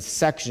that the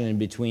section in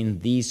between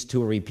these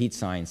two repeat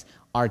signs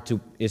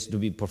is to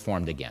be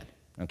performed again.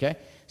 Okay?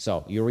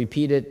 So you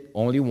repeat it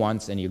only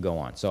once and you go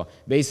on. So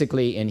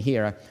basically in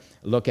here,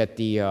 look at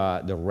the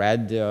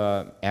red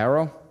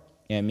arrow.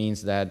 It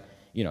means that,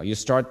 you know, you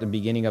start the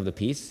beginning of the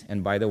piece,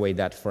 and by the way,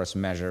 that first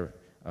measure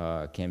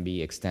can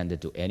be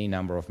extended to any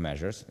number of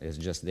measures. It's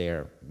just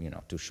there, you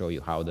know, to show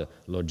you how the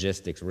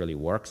logistics really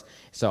works.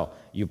 So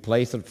you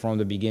play from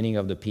the beginning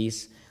of the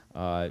piece.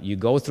 You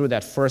go through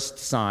that first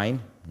sign,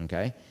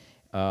 okay,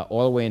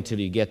 all the way until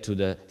you get to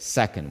the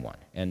second one.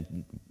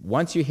 And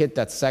once you hit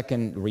that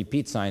second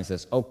repeat sign, it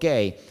says,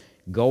 okay,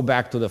 go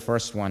back to the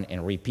first one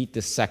and repeat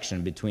this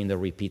section between the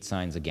repeat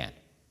signs again.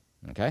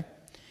 Okay?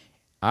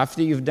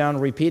 After you've done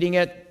repeating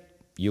it,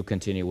 you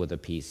continue with the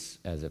piece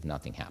as if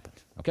nothing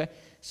happened. Okay?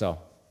 So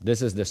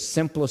this is the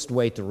simplest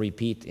way to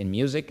repeat in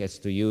music, is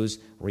to use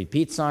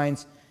repeat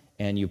signs,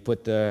 and you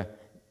put the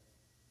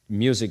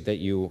music that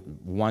you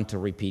want to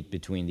repeat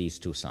between these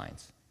two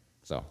signs.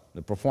 So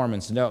the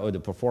performers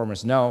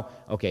know,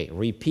 okay,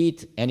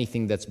 repeat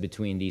anything that's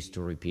between these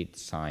two repeat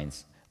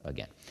signs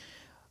again.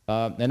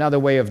 Another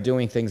way of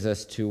doing things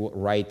is to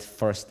write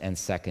first and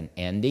second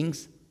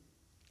endings.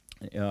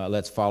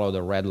 Let's follow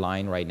the red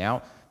line right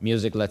now.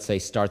 Music, let's say,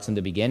 starts in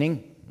the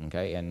beginning,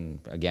 okay, and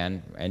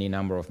again, any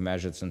number of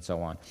measures and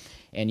so on.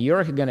 And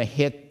you're going to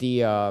hit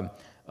the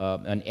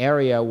an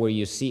area where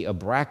you see a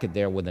bracket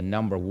there with the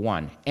number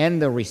 1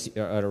 and the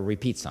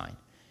repeat sign.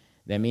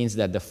 That means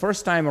that the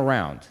first time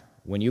around,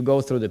 when you go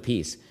through the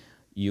piece,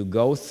 you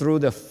go through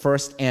the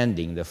first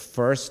ending, the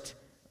first,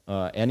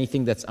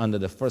 anything that's under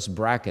the first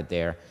bracket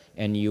there,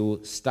 and you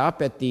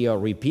stop at the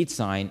repeat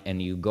sign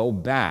and you go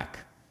back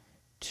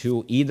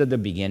to either the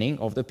beginning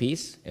of the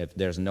piece, if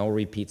there's no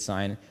repeat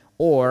sign,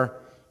 or,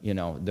 you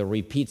know, the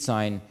repeat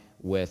sign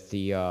with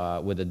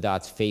the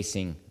dots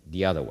facing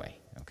the other way,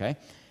 okay?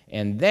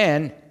 And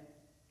then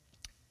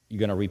you're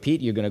going to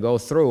repeat. You're going to go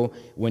through.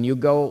 When you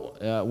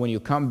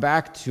come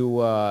back to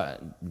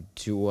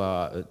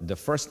the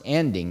first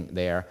ending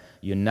there,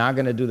 you're not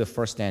going to do the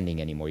first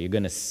ending anymore. You're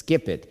going to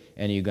skip it,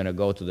 and you're going to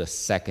go to the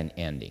second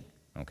ending.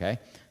 Okay.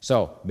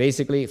 So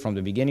basically, from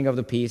the beginning of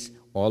the piece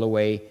all the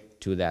way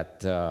to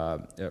that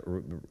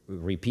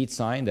repeat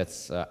sign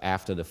that's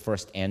after the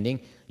first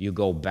ending, you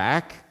go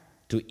back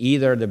to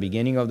either the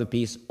beginning of the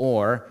piece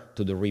or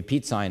to the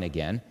repeat sign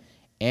again.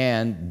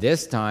 And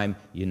this time,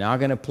 you're not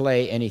going to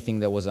play anything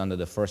that was under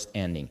the first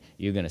ending.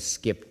 You're going to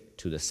skip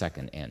to the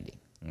second ending,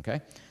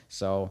 okay?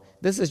 So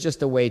this is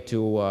just a way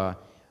to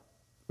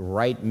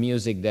write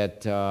music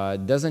that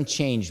doesn't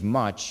change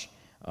much,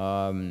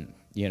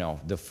 you know,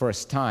 the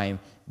first time,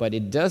 but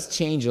it does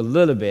change a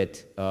little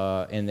bit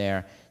in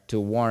there to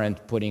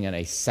warrant putting in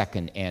a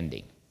second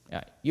ending.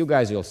 You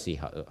guys will see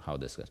how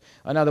this goes.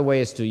 Another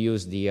way is to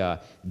use the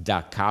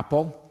da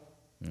capo.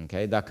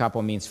 Okay, da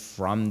capo means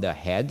from the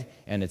head,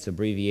 and it's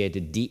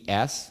abbreviated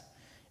DS.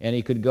 And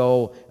you could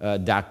go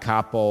da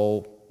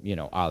capo, you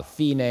know, al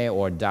fine,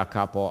 or da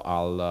capo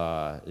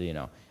al, you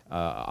know,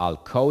 al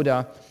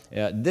coda.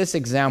 This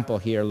example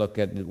here, look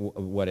at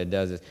what it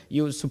does. Is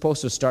you're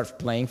supposed to start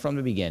playing from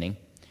the beginning,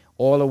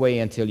 all the way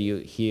until you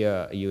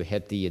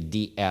hit the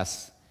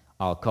DS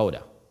al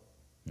coda.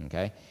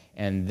 Okay,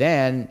 and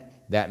then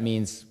that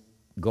means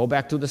go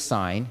back to the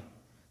sign.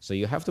 So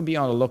you have to be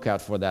on the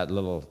lookout for that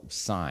little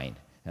sign.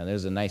 And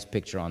there's a nice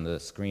picture on the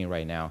screen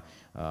right now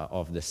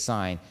of the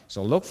sign.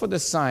 So look for the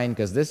sign,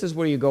 because this is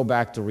where you go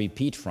back to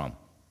repeat from.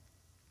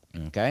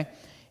 Okay?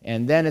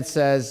 And then it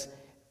says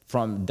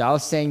from dal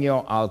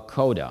segno al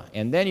coda.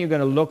 And then you're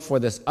going to look for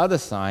this other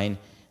sign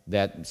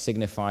that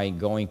signifies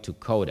going to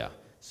coda.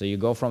 So you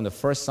go from the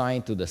first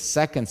sign to the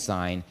second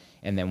sign,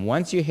 and then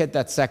once you hit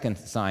that second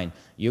sign,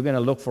 you're going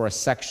to look for a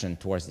section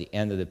towards the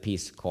end of the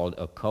piece called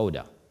a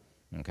coda.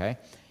 Okay?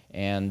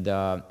 And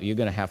you're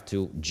going to have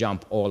to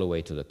jump all the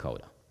way to the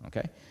coda.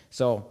 Okay?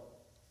 So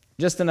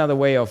just another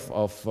way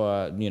of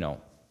you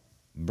know,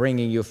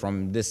 bringing you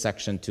from this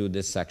section to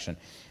this section.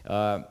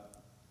 A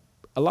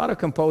lot of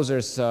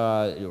composers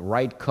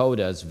write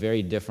codas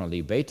very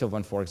differently.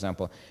 Beethoven, for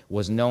example,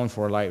 was known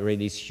for like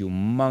these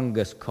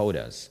humongous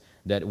codas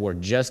that were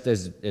just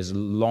as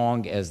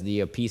long as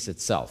the piece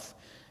itself.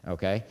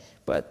 Okay?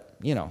 But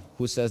you know,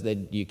 who says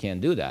that you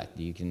can't do that?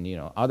 You can, you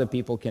know, other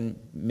people can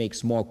make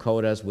small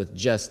codas with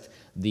just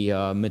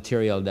the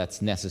material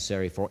that's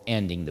necessary for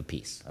ending the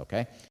piece,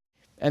 okay?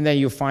 And then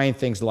you find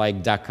things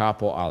like da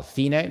capo al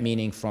fine,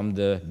 meaning from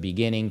the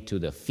beginning to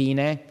the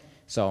fine.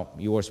 So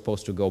you were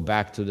supposed to go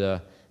back to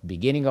the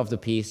beginning of the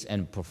piece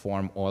and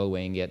perform all the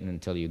way in it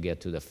until you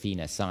get to the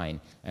fine sign,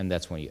 and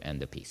that's when you end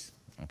the piece,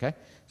 okay?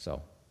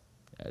 So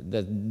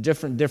the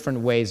different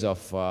ways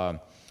of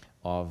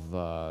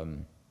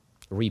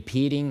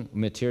repeating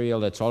material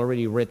that's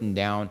already written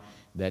down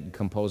that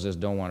composers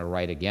don't want to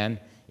write again.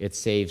 It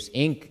saves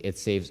ink, it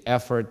saves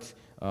effort,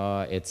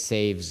 it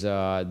saves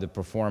the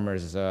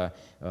performer's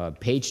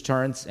page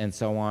turns and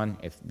so on.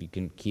 If you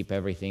can keep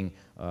everything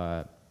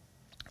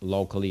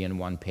locally in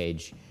one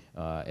page,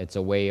 it's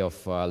a way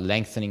of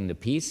lengthening the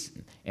piece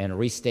and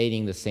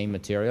restating the same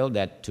material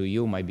that to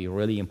you might be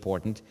really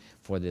important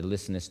for the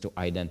listeners to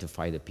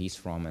identify the piece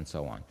from and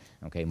so on.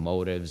 Okay,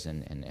 motives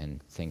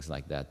and things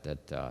like that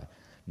that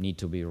need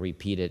to be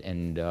repeated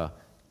and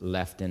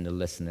left in the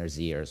listener's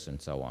ears and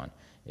so on.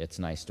 It's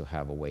nice to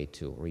have a way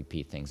to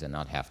repeat things and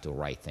not have to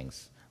write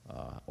things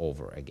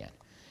over again.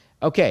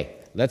 Okay,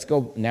 let's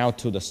go now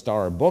to the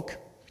star book.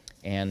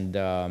 And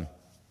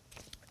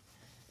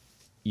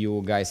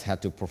you guys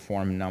had to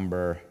perform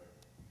number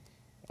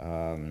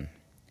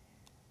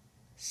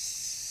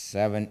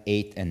 7,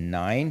 8, and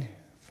 9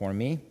 for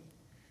me.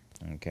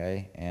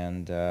 Okay,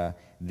 and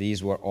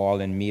these were all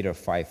in meter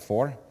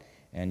 5/4,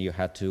 and you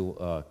had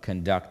to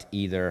conduct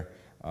either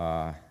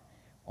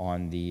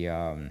on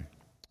the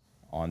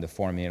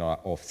formula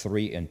of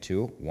 3 and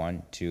 2,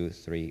 1, 2,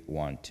 3,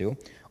 1, 2,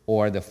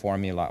 or the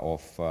formula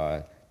of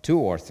 2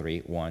 or 3,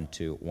 1,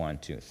 2, 1,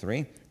 2,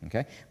 3.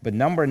 Okay, but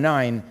number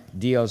 9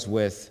 deals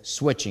with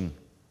switching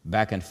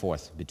back and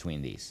forth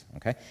between these.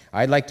 Okay,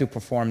 I'd like to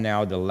perform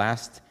now the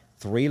last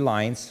 3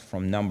 lines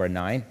from number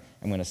 9.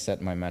 I'm going to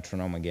set my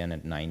metronome again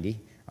at 90.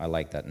 I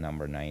like that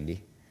number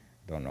 90.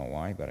 Don't know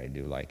why, but I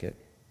do like it.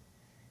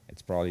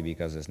 It's probably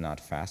because it's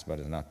not fast, but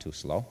it's not too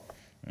slow.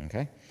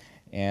 Okay,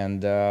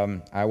 and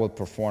I will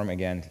perform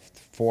again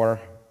 4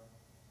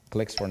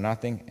 clicks for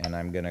nothing, and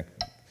I'm going to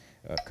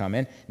come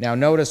in. Now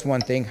notice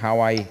one thing, how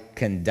I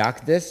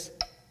conduct this.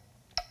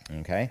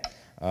 Okay,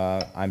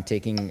 I'm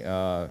taking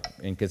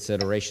in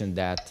consideration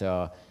that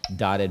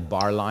dotted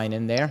bar line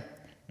in there.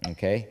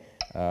 Okay.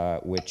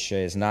 Which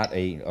is not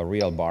a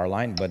real bar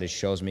line, but it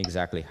shows me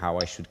exactly how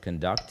I should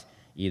conduct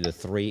either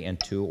 3 and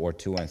 2 or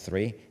 2 and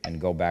 3 and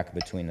go back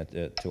between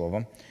the two of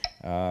them.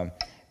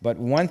 But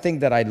one thing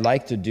that I'd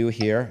like to do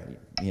here,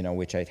 you know,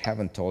 which I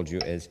haven't told you,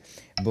 is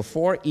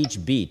before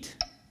each beat,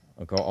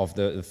 okay, of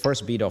the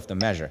first beat of the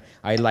measure,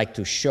 I'd like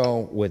to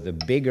show with a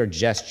bigger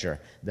gesture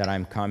that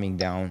I'm coming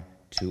down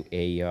to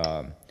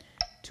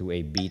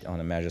a beat on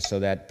a measure, so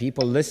that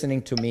people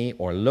listening to me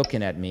or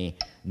looking at me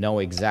know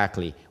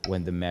exactly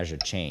when the measure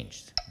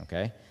changed,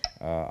 okay?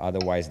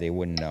 Otherwise, they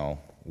wouldn't know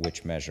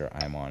which measure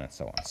I'm on and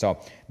so on. So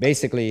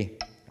basically,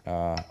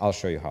 I'll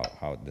show you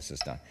how this is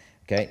done.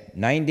 Okay,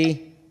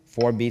 90,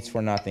 4 beats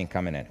for nothing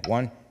coming in.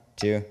 1,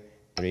 2,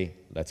 3,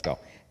 let's go.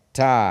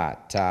 Ta,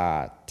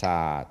 ta,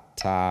 ta,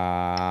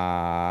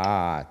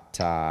 ta,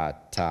 ta,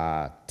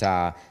 ta,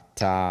 ta,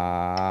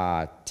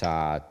 ta,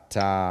 ta,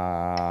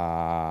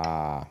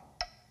 ta.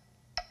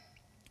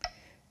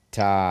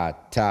 Ta,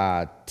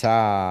 ta,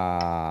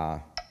 ta,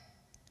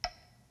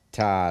 ta,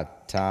 ta,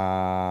 ta,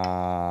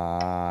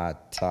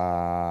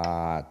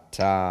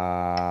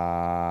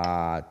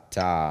 ta,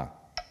 ta,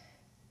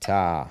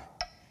 ta,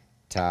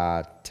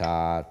 ta,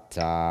 ta,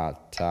 ta,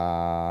 ta.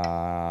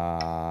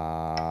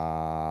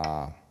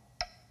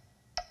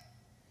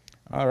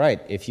 All right,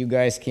 if you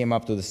guys came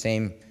up to the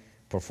same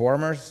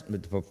performance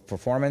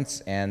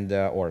and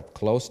or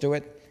close to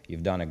it,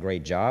 you've done a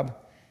great job.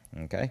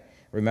 Okay,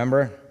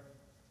 remember,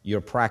 you're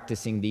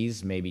practicing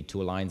these maybe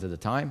 2 lines at a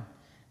time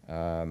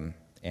and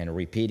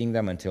repeating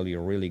them until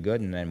you're really good,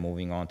 and then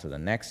moving on to the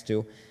next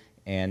 2.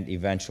 And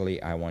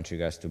eventually, I want you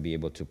guys to be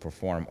able to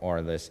perform all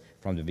of this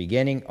from the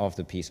beginning of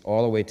the piece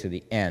all the way to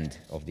the end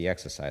of the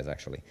exercise,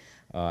 actually,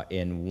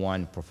 in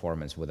one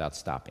performance without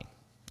stopping.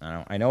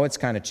 I know it's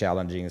kind of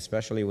challenging,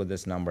 especially with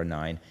this number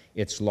 9.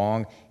 It's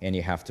long, and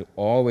you have to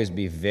always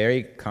be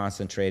very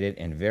concentrated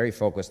and very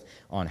focused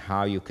on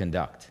how you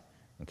conduct.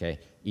 Okay,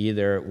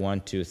 either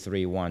 1, 2,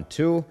 3, 1,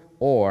 2,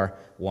 or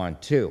 1,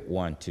 2,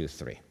 1, 2,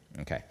 3.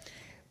 Okay.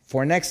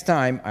 For next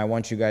time, I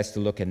want you guys to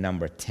look at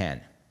number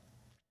 10.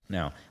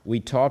 Now,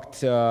 we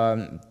talked 2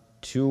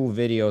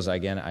 videos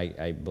again.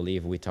 I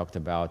believe we talked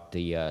about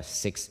the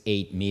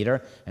 6/8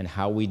 meter and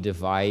how we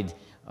divide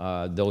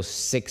those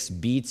 6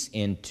 beats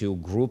into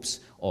groups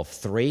of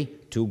 3,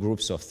 2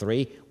 groups of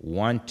 3,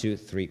 1, 2,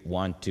 3,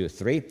 1, 2,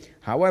 3.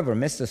 However,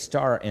 Mr.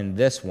 Starr in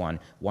this one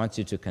wants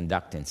you to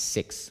conduct in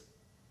 6.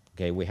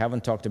 Okay, we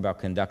haven't talked about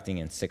conducting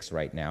in 6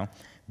 right now,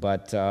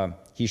 but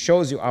he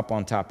shows you up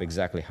on top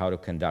exactly how to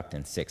conduct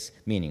in 6,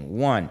 meaning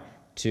 1,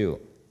 2,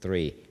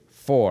 3,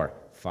 4,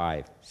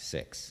 5,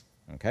 6.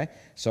 Okay,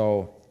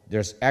 so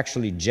there's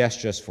actually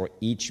gestures for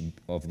each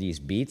of these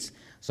beats.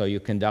 So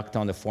you conduct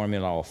on the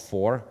formula of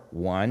 4,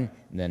 1,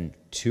 then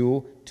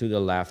 2 to the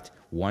left,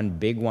 1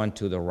 big one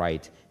to the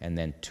right, and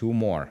then 2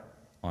 more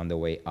on the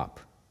way up.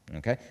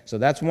 Okay, so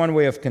that's one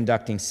way of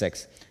conducting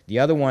 6. The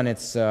other one,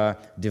 it's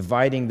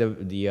dividing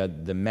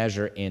the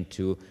measure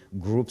into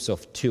groups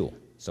of 2.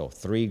 So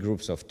 3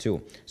 groups of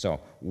 2. So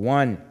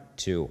 1,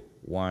 2,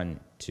 1,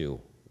 2,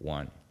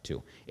 1,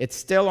 2. It's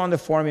still on the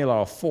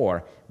formula of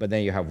 4, but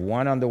then you have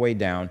 1 on the way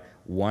down,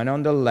 1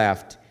 on the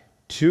left,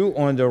 2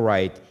 on the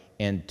right,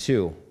 and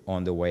 2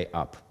 on the way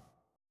up.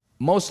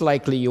 Most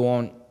likely you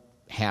won't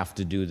have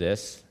to do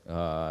this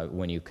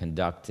when you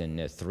conduct in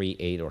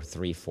 3/8 or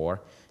 3/4.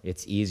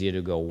 It's easier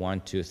to go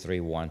 1, 2, 3,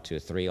 1, 2,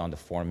 3 on the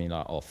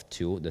formula of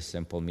 2, the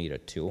simple meter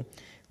 2.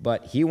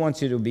 But he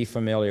wants you to be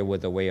familiar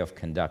with the way of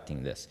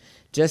conducting this.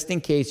 Just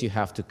in case you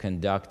have to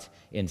conduct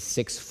in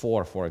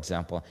 6/4, for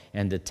example,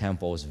 and the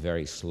tempo is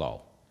very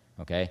slow.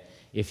 Okay?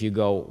 If you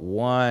go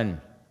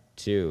 1,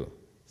 2,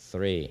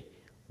 3,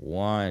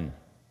 1,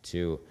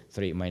 2,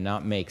 3, it might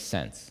not make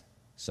sense.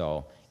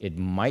 So it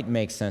might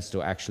make sense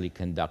to actually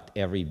conduct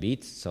every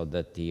beat so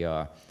that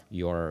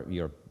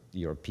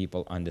your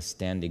people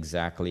understand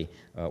exactly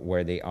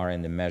where they are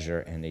in the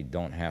measure, and they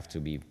don't have to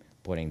be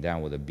putting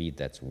down with a beat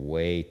that's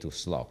way too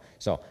slow.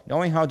 So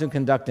knowing how to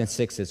conduct in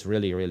 6 is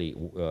really, really,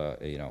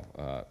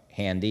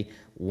 handy.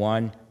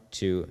 1,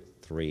 2,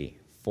 3,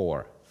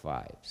 4,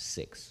 5,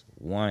 6.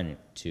 1,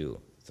 2,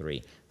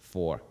 3,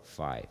 4,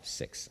 5,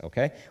 6.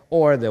 Okay?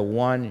 Or the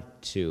 1,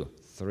 2,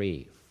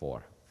 3,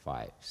 4,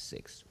 5,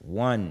 6.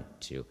 1,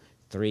 2,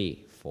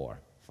 3, 4,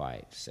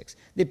 5, 6.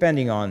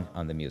 Depending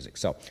on the music.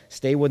 So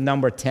stay with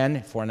number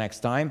 10 for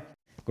next time.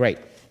 Great.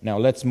 Now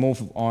let's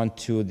move on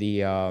to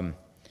the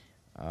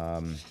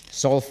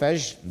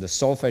solfege. The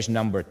solfege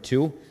number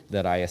 2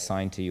 that I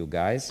assigned to you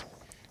guys.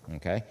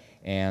 Okay?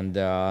 And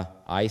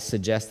I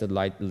suggested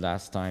like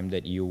last time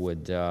that you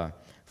would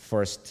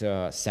first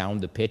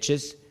sound the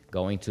pitches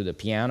going to the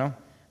piano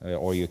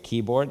or your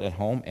keyboard at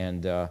home,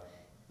 and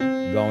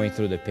going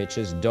through the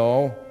pitches: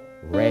 do,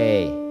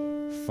 re,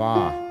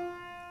 fa,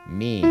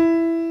 mi,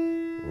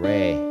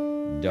 re,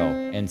 do,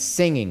 and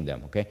singing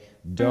them. Okay,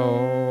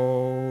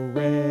 do,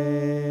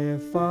 re,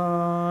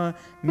 fa,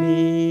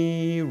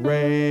 mi,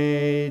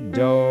 re,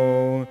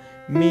 do,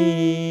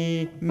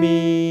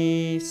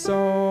 mi,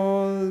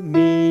 sol,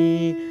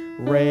 mi,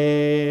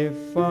 re,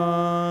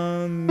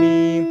 fa,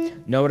 mi.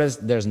 Notice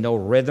there's no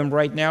rhythm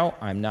right now.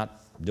 I'm not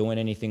doing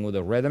anything with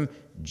the rhythm,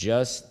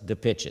 just the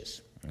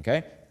pitches.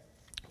 Okay.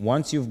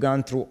 Once you've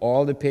gone through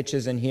all the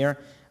pitches in here,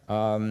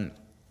 and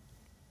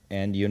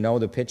you know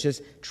the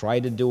pitches, try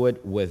to do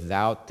it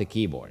without the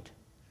keyboard.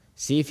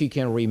 See if you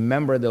can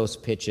remember those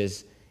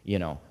pitches,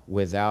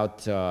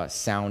 without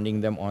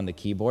sounding them on the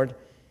keyboard,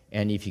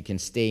 and if you can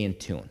stay in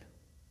tune.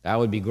 That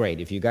would be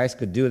great. If you guys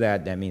could do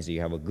that, that means that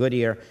you have a good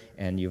ear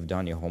and you've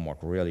done your homework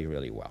really,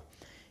 really well.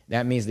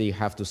 That means that you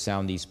have to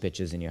sound these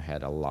pitches in your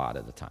head a lot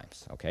of the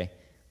times, okay?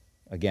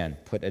 Again,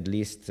 put at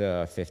least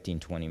 15,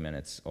 20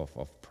 minutes of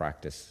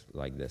practice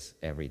like this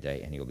every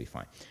day, and you'll be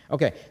fine.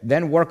 Okay,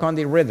 then work on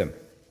the rhythm,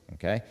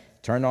 okay?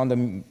 Turn on the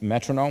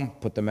metronome,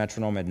 put the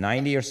metronome at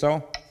 90 or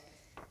so,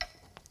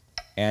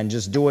 and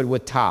just do it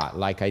with ta,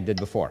 like I did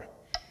before.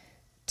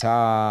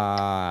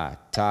 Ta,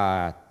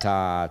 ta,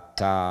 ta,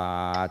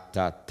 ta,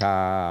 ta,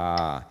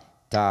 ta,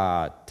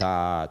 ta,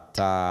 ta,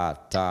 ta,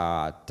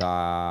 ta,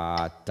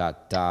 ta, ta,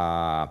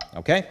 ta,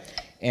 okay?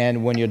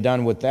 And when you're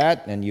done with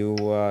that, and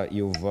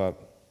you've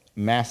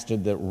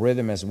mastered the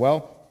rhythm as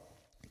well,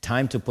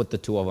 time to put the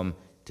two of them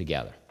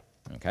together,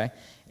 okay?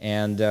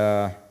 And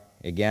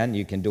again,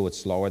 you can do it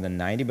slower than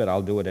 90, but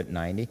I'll do it at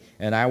 90.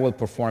 And I will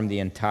perform the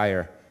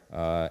entire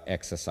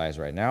exercise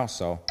right now.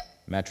 So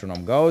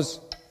metronome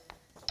goes.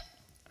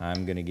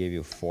 I'm going to give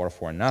you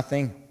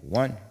 4/4-0.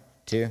 1,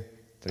 2,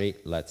 3,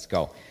 let's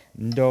go.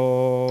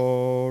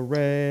 Do,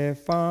 re,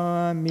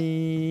 fa,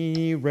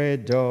 mi, re,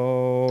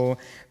 do,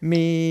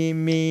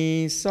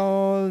 mi,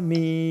 sol,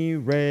 mi,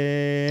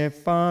 re,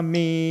 fa,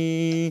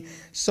 mi,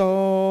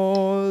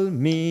 sol,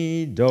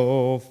 mi,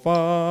 do,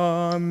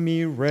 fa,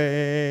 mi,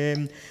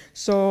 re,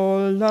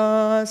 sol,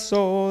 la,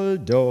 sol,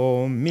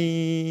 do,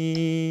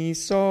 mi,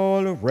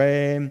 sol,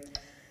 re,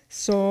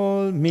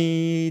 sol,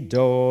 mi,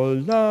 do,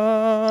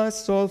 la,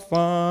 sol,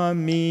 fa,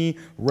 mi,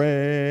 re,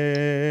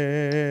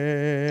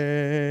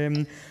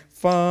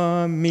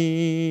 fa,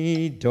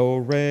 mi, do,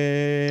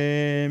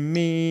 re,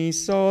 mi,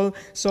 sol,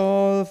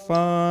 sol,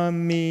 fa,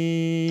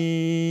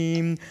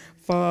 mi,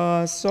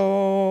 fa,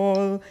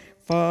 sol,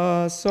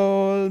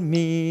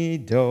 mi,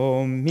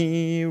 do,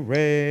 mi,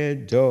 re,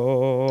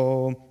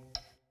 do.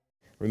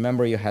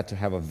 Remember, you had to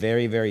have a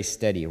very, very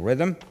steady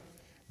rhythm,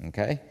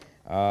 okay?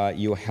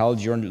 You held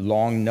your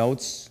long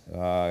notes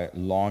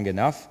long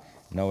enough.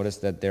 Notice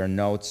that there are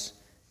notes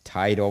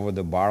tied over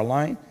the bar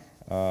line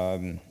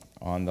on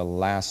the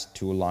last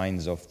 2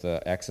 lines of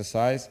the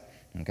exercise.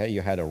 Okay,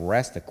 you had a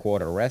rest, a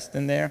quarter rest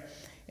in there,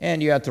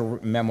 and you had to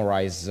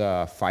memorize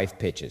 5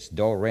 pitches: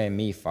 do, re,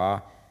 mi,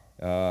 fa,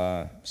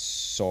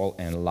 sol,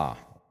 and la.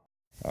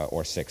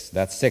 or 6.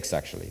 That's 6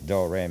 actually.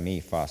 Do, re, mi,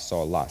 fa,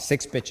 sol, la.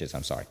 6 pitches,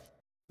 I'm sorry.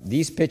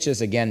 These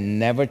pitches, again,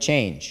 never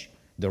change.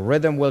 The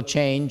rhythm will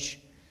change,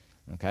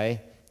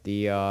 okay?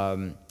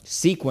 The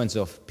sequence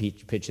of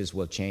pitches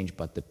will change,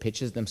 but the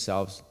pitches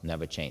themselves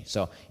never change.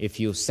 So if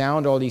you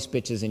sound all these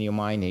pitches in your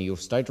mind and you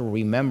start to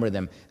remember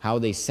them, how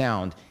they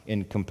sound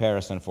in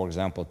comparison, for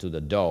example, to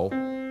the do,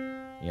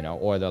 you know,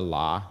 or the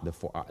la,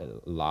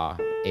 la,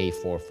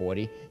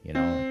 A440, you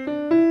know,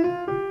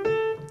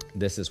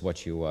 this is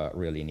what you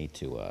really need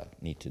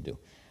to do.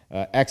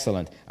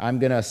 Excellent. I'm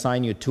going to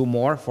assign you 2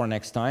 more for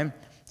next time.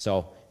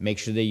 So make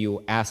sure that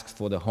you ask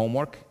for the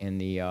homework in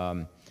the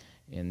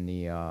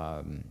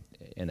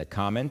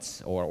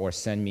comments, or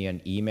send me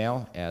an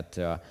email at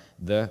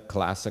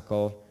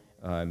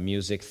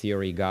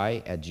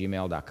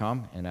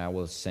theclassicalmusictheoryguy@gmail.com, and I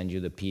will send you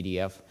the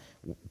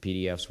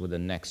PDFs with the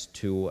next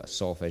 2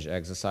 solfege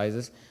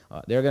exercises.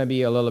 They're going to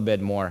be a little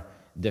bit more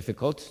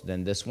difficult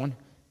than this one,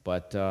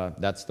 but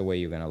that's the way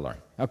you're going to learn.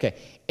 Okay,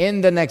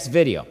 in the next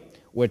video,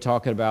 we're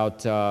talking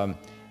about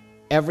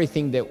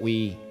everything that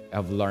we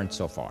have learned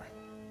so far.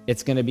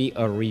 It's going to be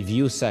a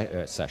review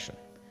session.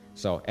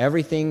 So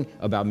everything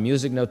about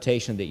music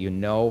notation that you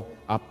know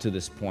up to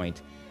this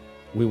point,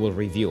 we will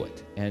review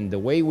it. And the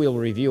way we'll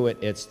review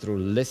it, it's through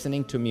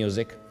listening to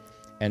music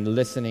and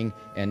listening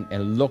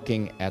and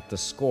looking at the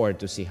score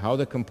to see how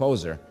the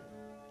composer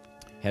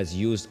has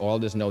used all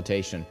this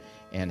notation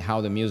and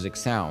how the music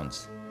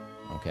sounds,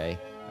 okay,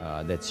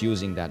 that's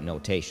using that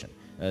notation.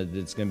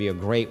 It's going to be a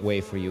great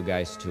way for you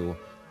guys to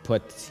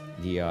put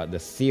the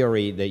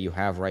theory that you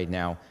have right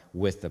now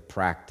with the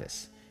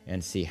practice,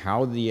 and see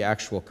how the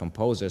actual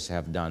composers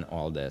have done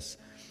all this,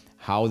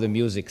 how the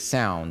music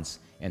sounds,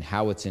 and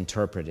how it's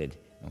interpreted,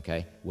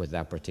 okay, with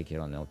that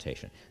particular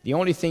notation. The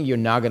only thing you're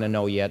not going to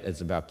know yet is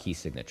about key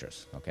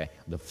signatures, okay?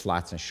 The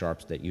flats and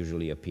sharps that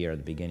usually appear at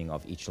the beginning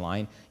of each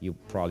line, you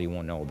probably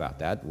won't know about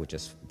that, which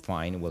is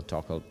fine. We'll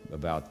talk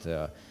about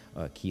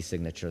key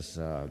signatures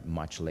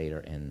much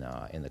later in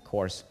the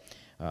course.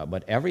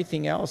 But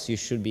everything else you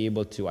should be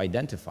able to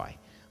identify.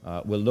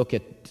 We'll look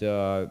at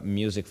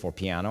music for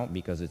piano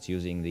because it's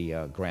using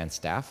the grand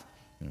staff,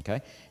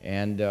 okay?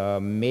 And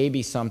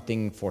maybe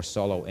something for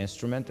solo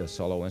instrument, a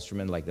solo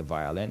instrument like the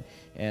violin.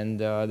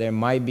 And there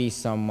might be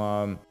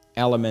some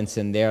elements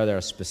in there that are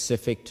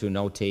specific to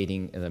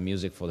notating the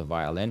music for the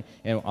violin,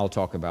 and I'll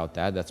talk about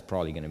that. That's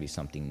probably going to be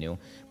something new.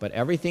 But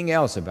everything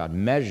else about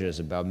measures,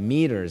 about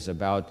meters,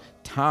 about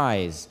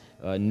ties,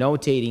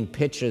 notating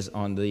pitches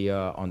on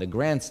the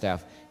grand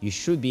staff, you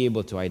should be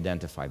able to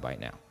identify by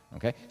now.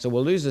 Okay, so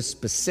we'll use a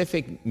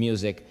specific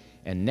music,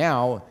 and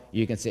now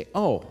you can say,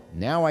 oh,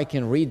 now I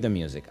can read the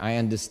music. I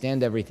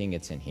understand everything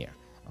that's in here,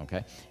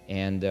 okay?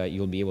 And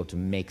you'll be able to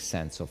make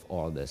sense of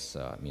all this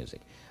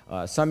music.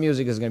 Some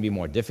music is going to be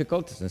more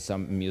difficult, and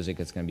some music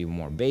is going to be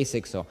more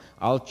basic, so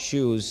I'll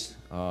choose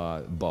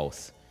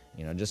both,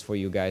 you know, just for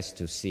you guys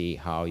to see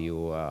how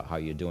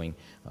you're doing,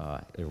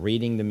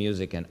 reading the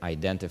music and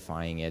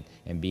identifying it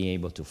and being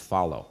able to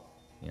follow,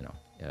 you know,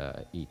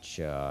 each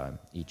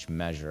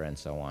measure and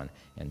so on,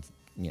 and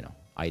you know,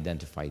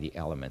 identify the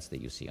elements that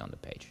you see on the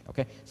page.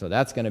 Okay, so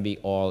that's going to be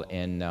all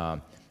in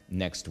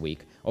next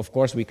week. Of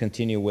course, we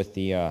continue with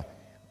the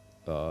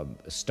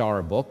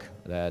star book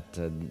that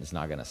is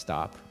not going to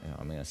stop.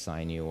 I'm going to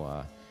assign you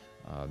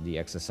the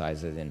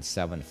exercises in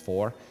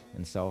 7/4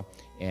 and so,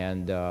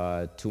 and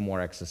 2 more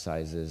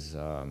exercises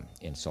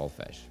in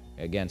solfege.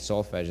 Again,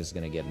 solfege is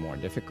going to get more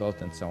difficult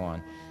and so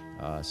on,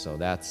 so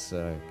that's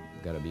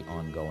got to be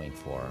ongoing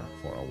for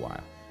a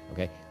while.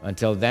 Okay,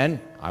 until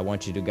then, I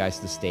want you guys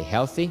to stay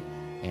healthy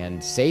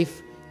and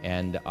safe,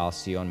 and I'll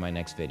see you on my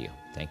next video.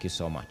 Thank you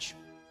so much.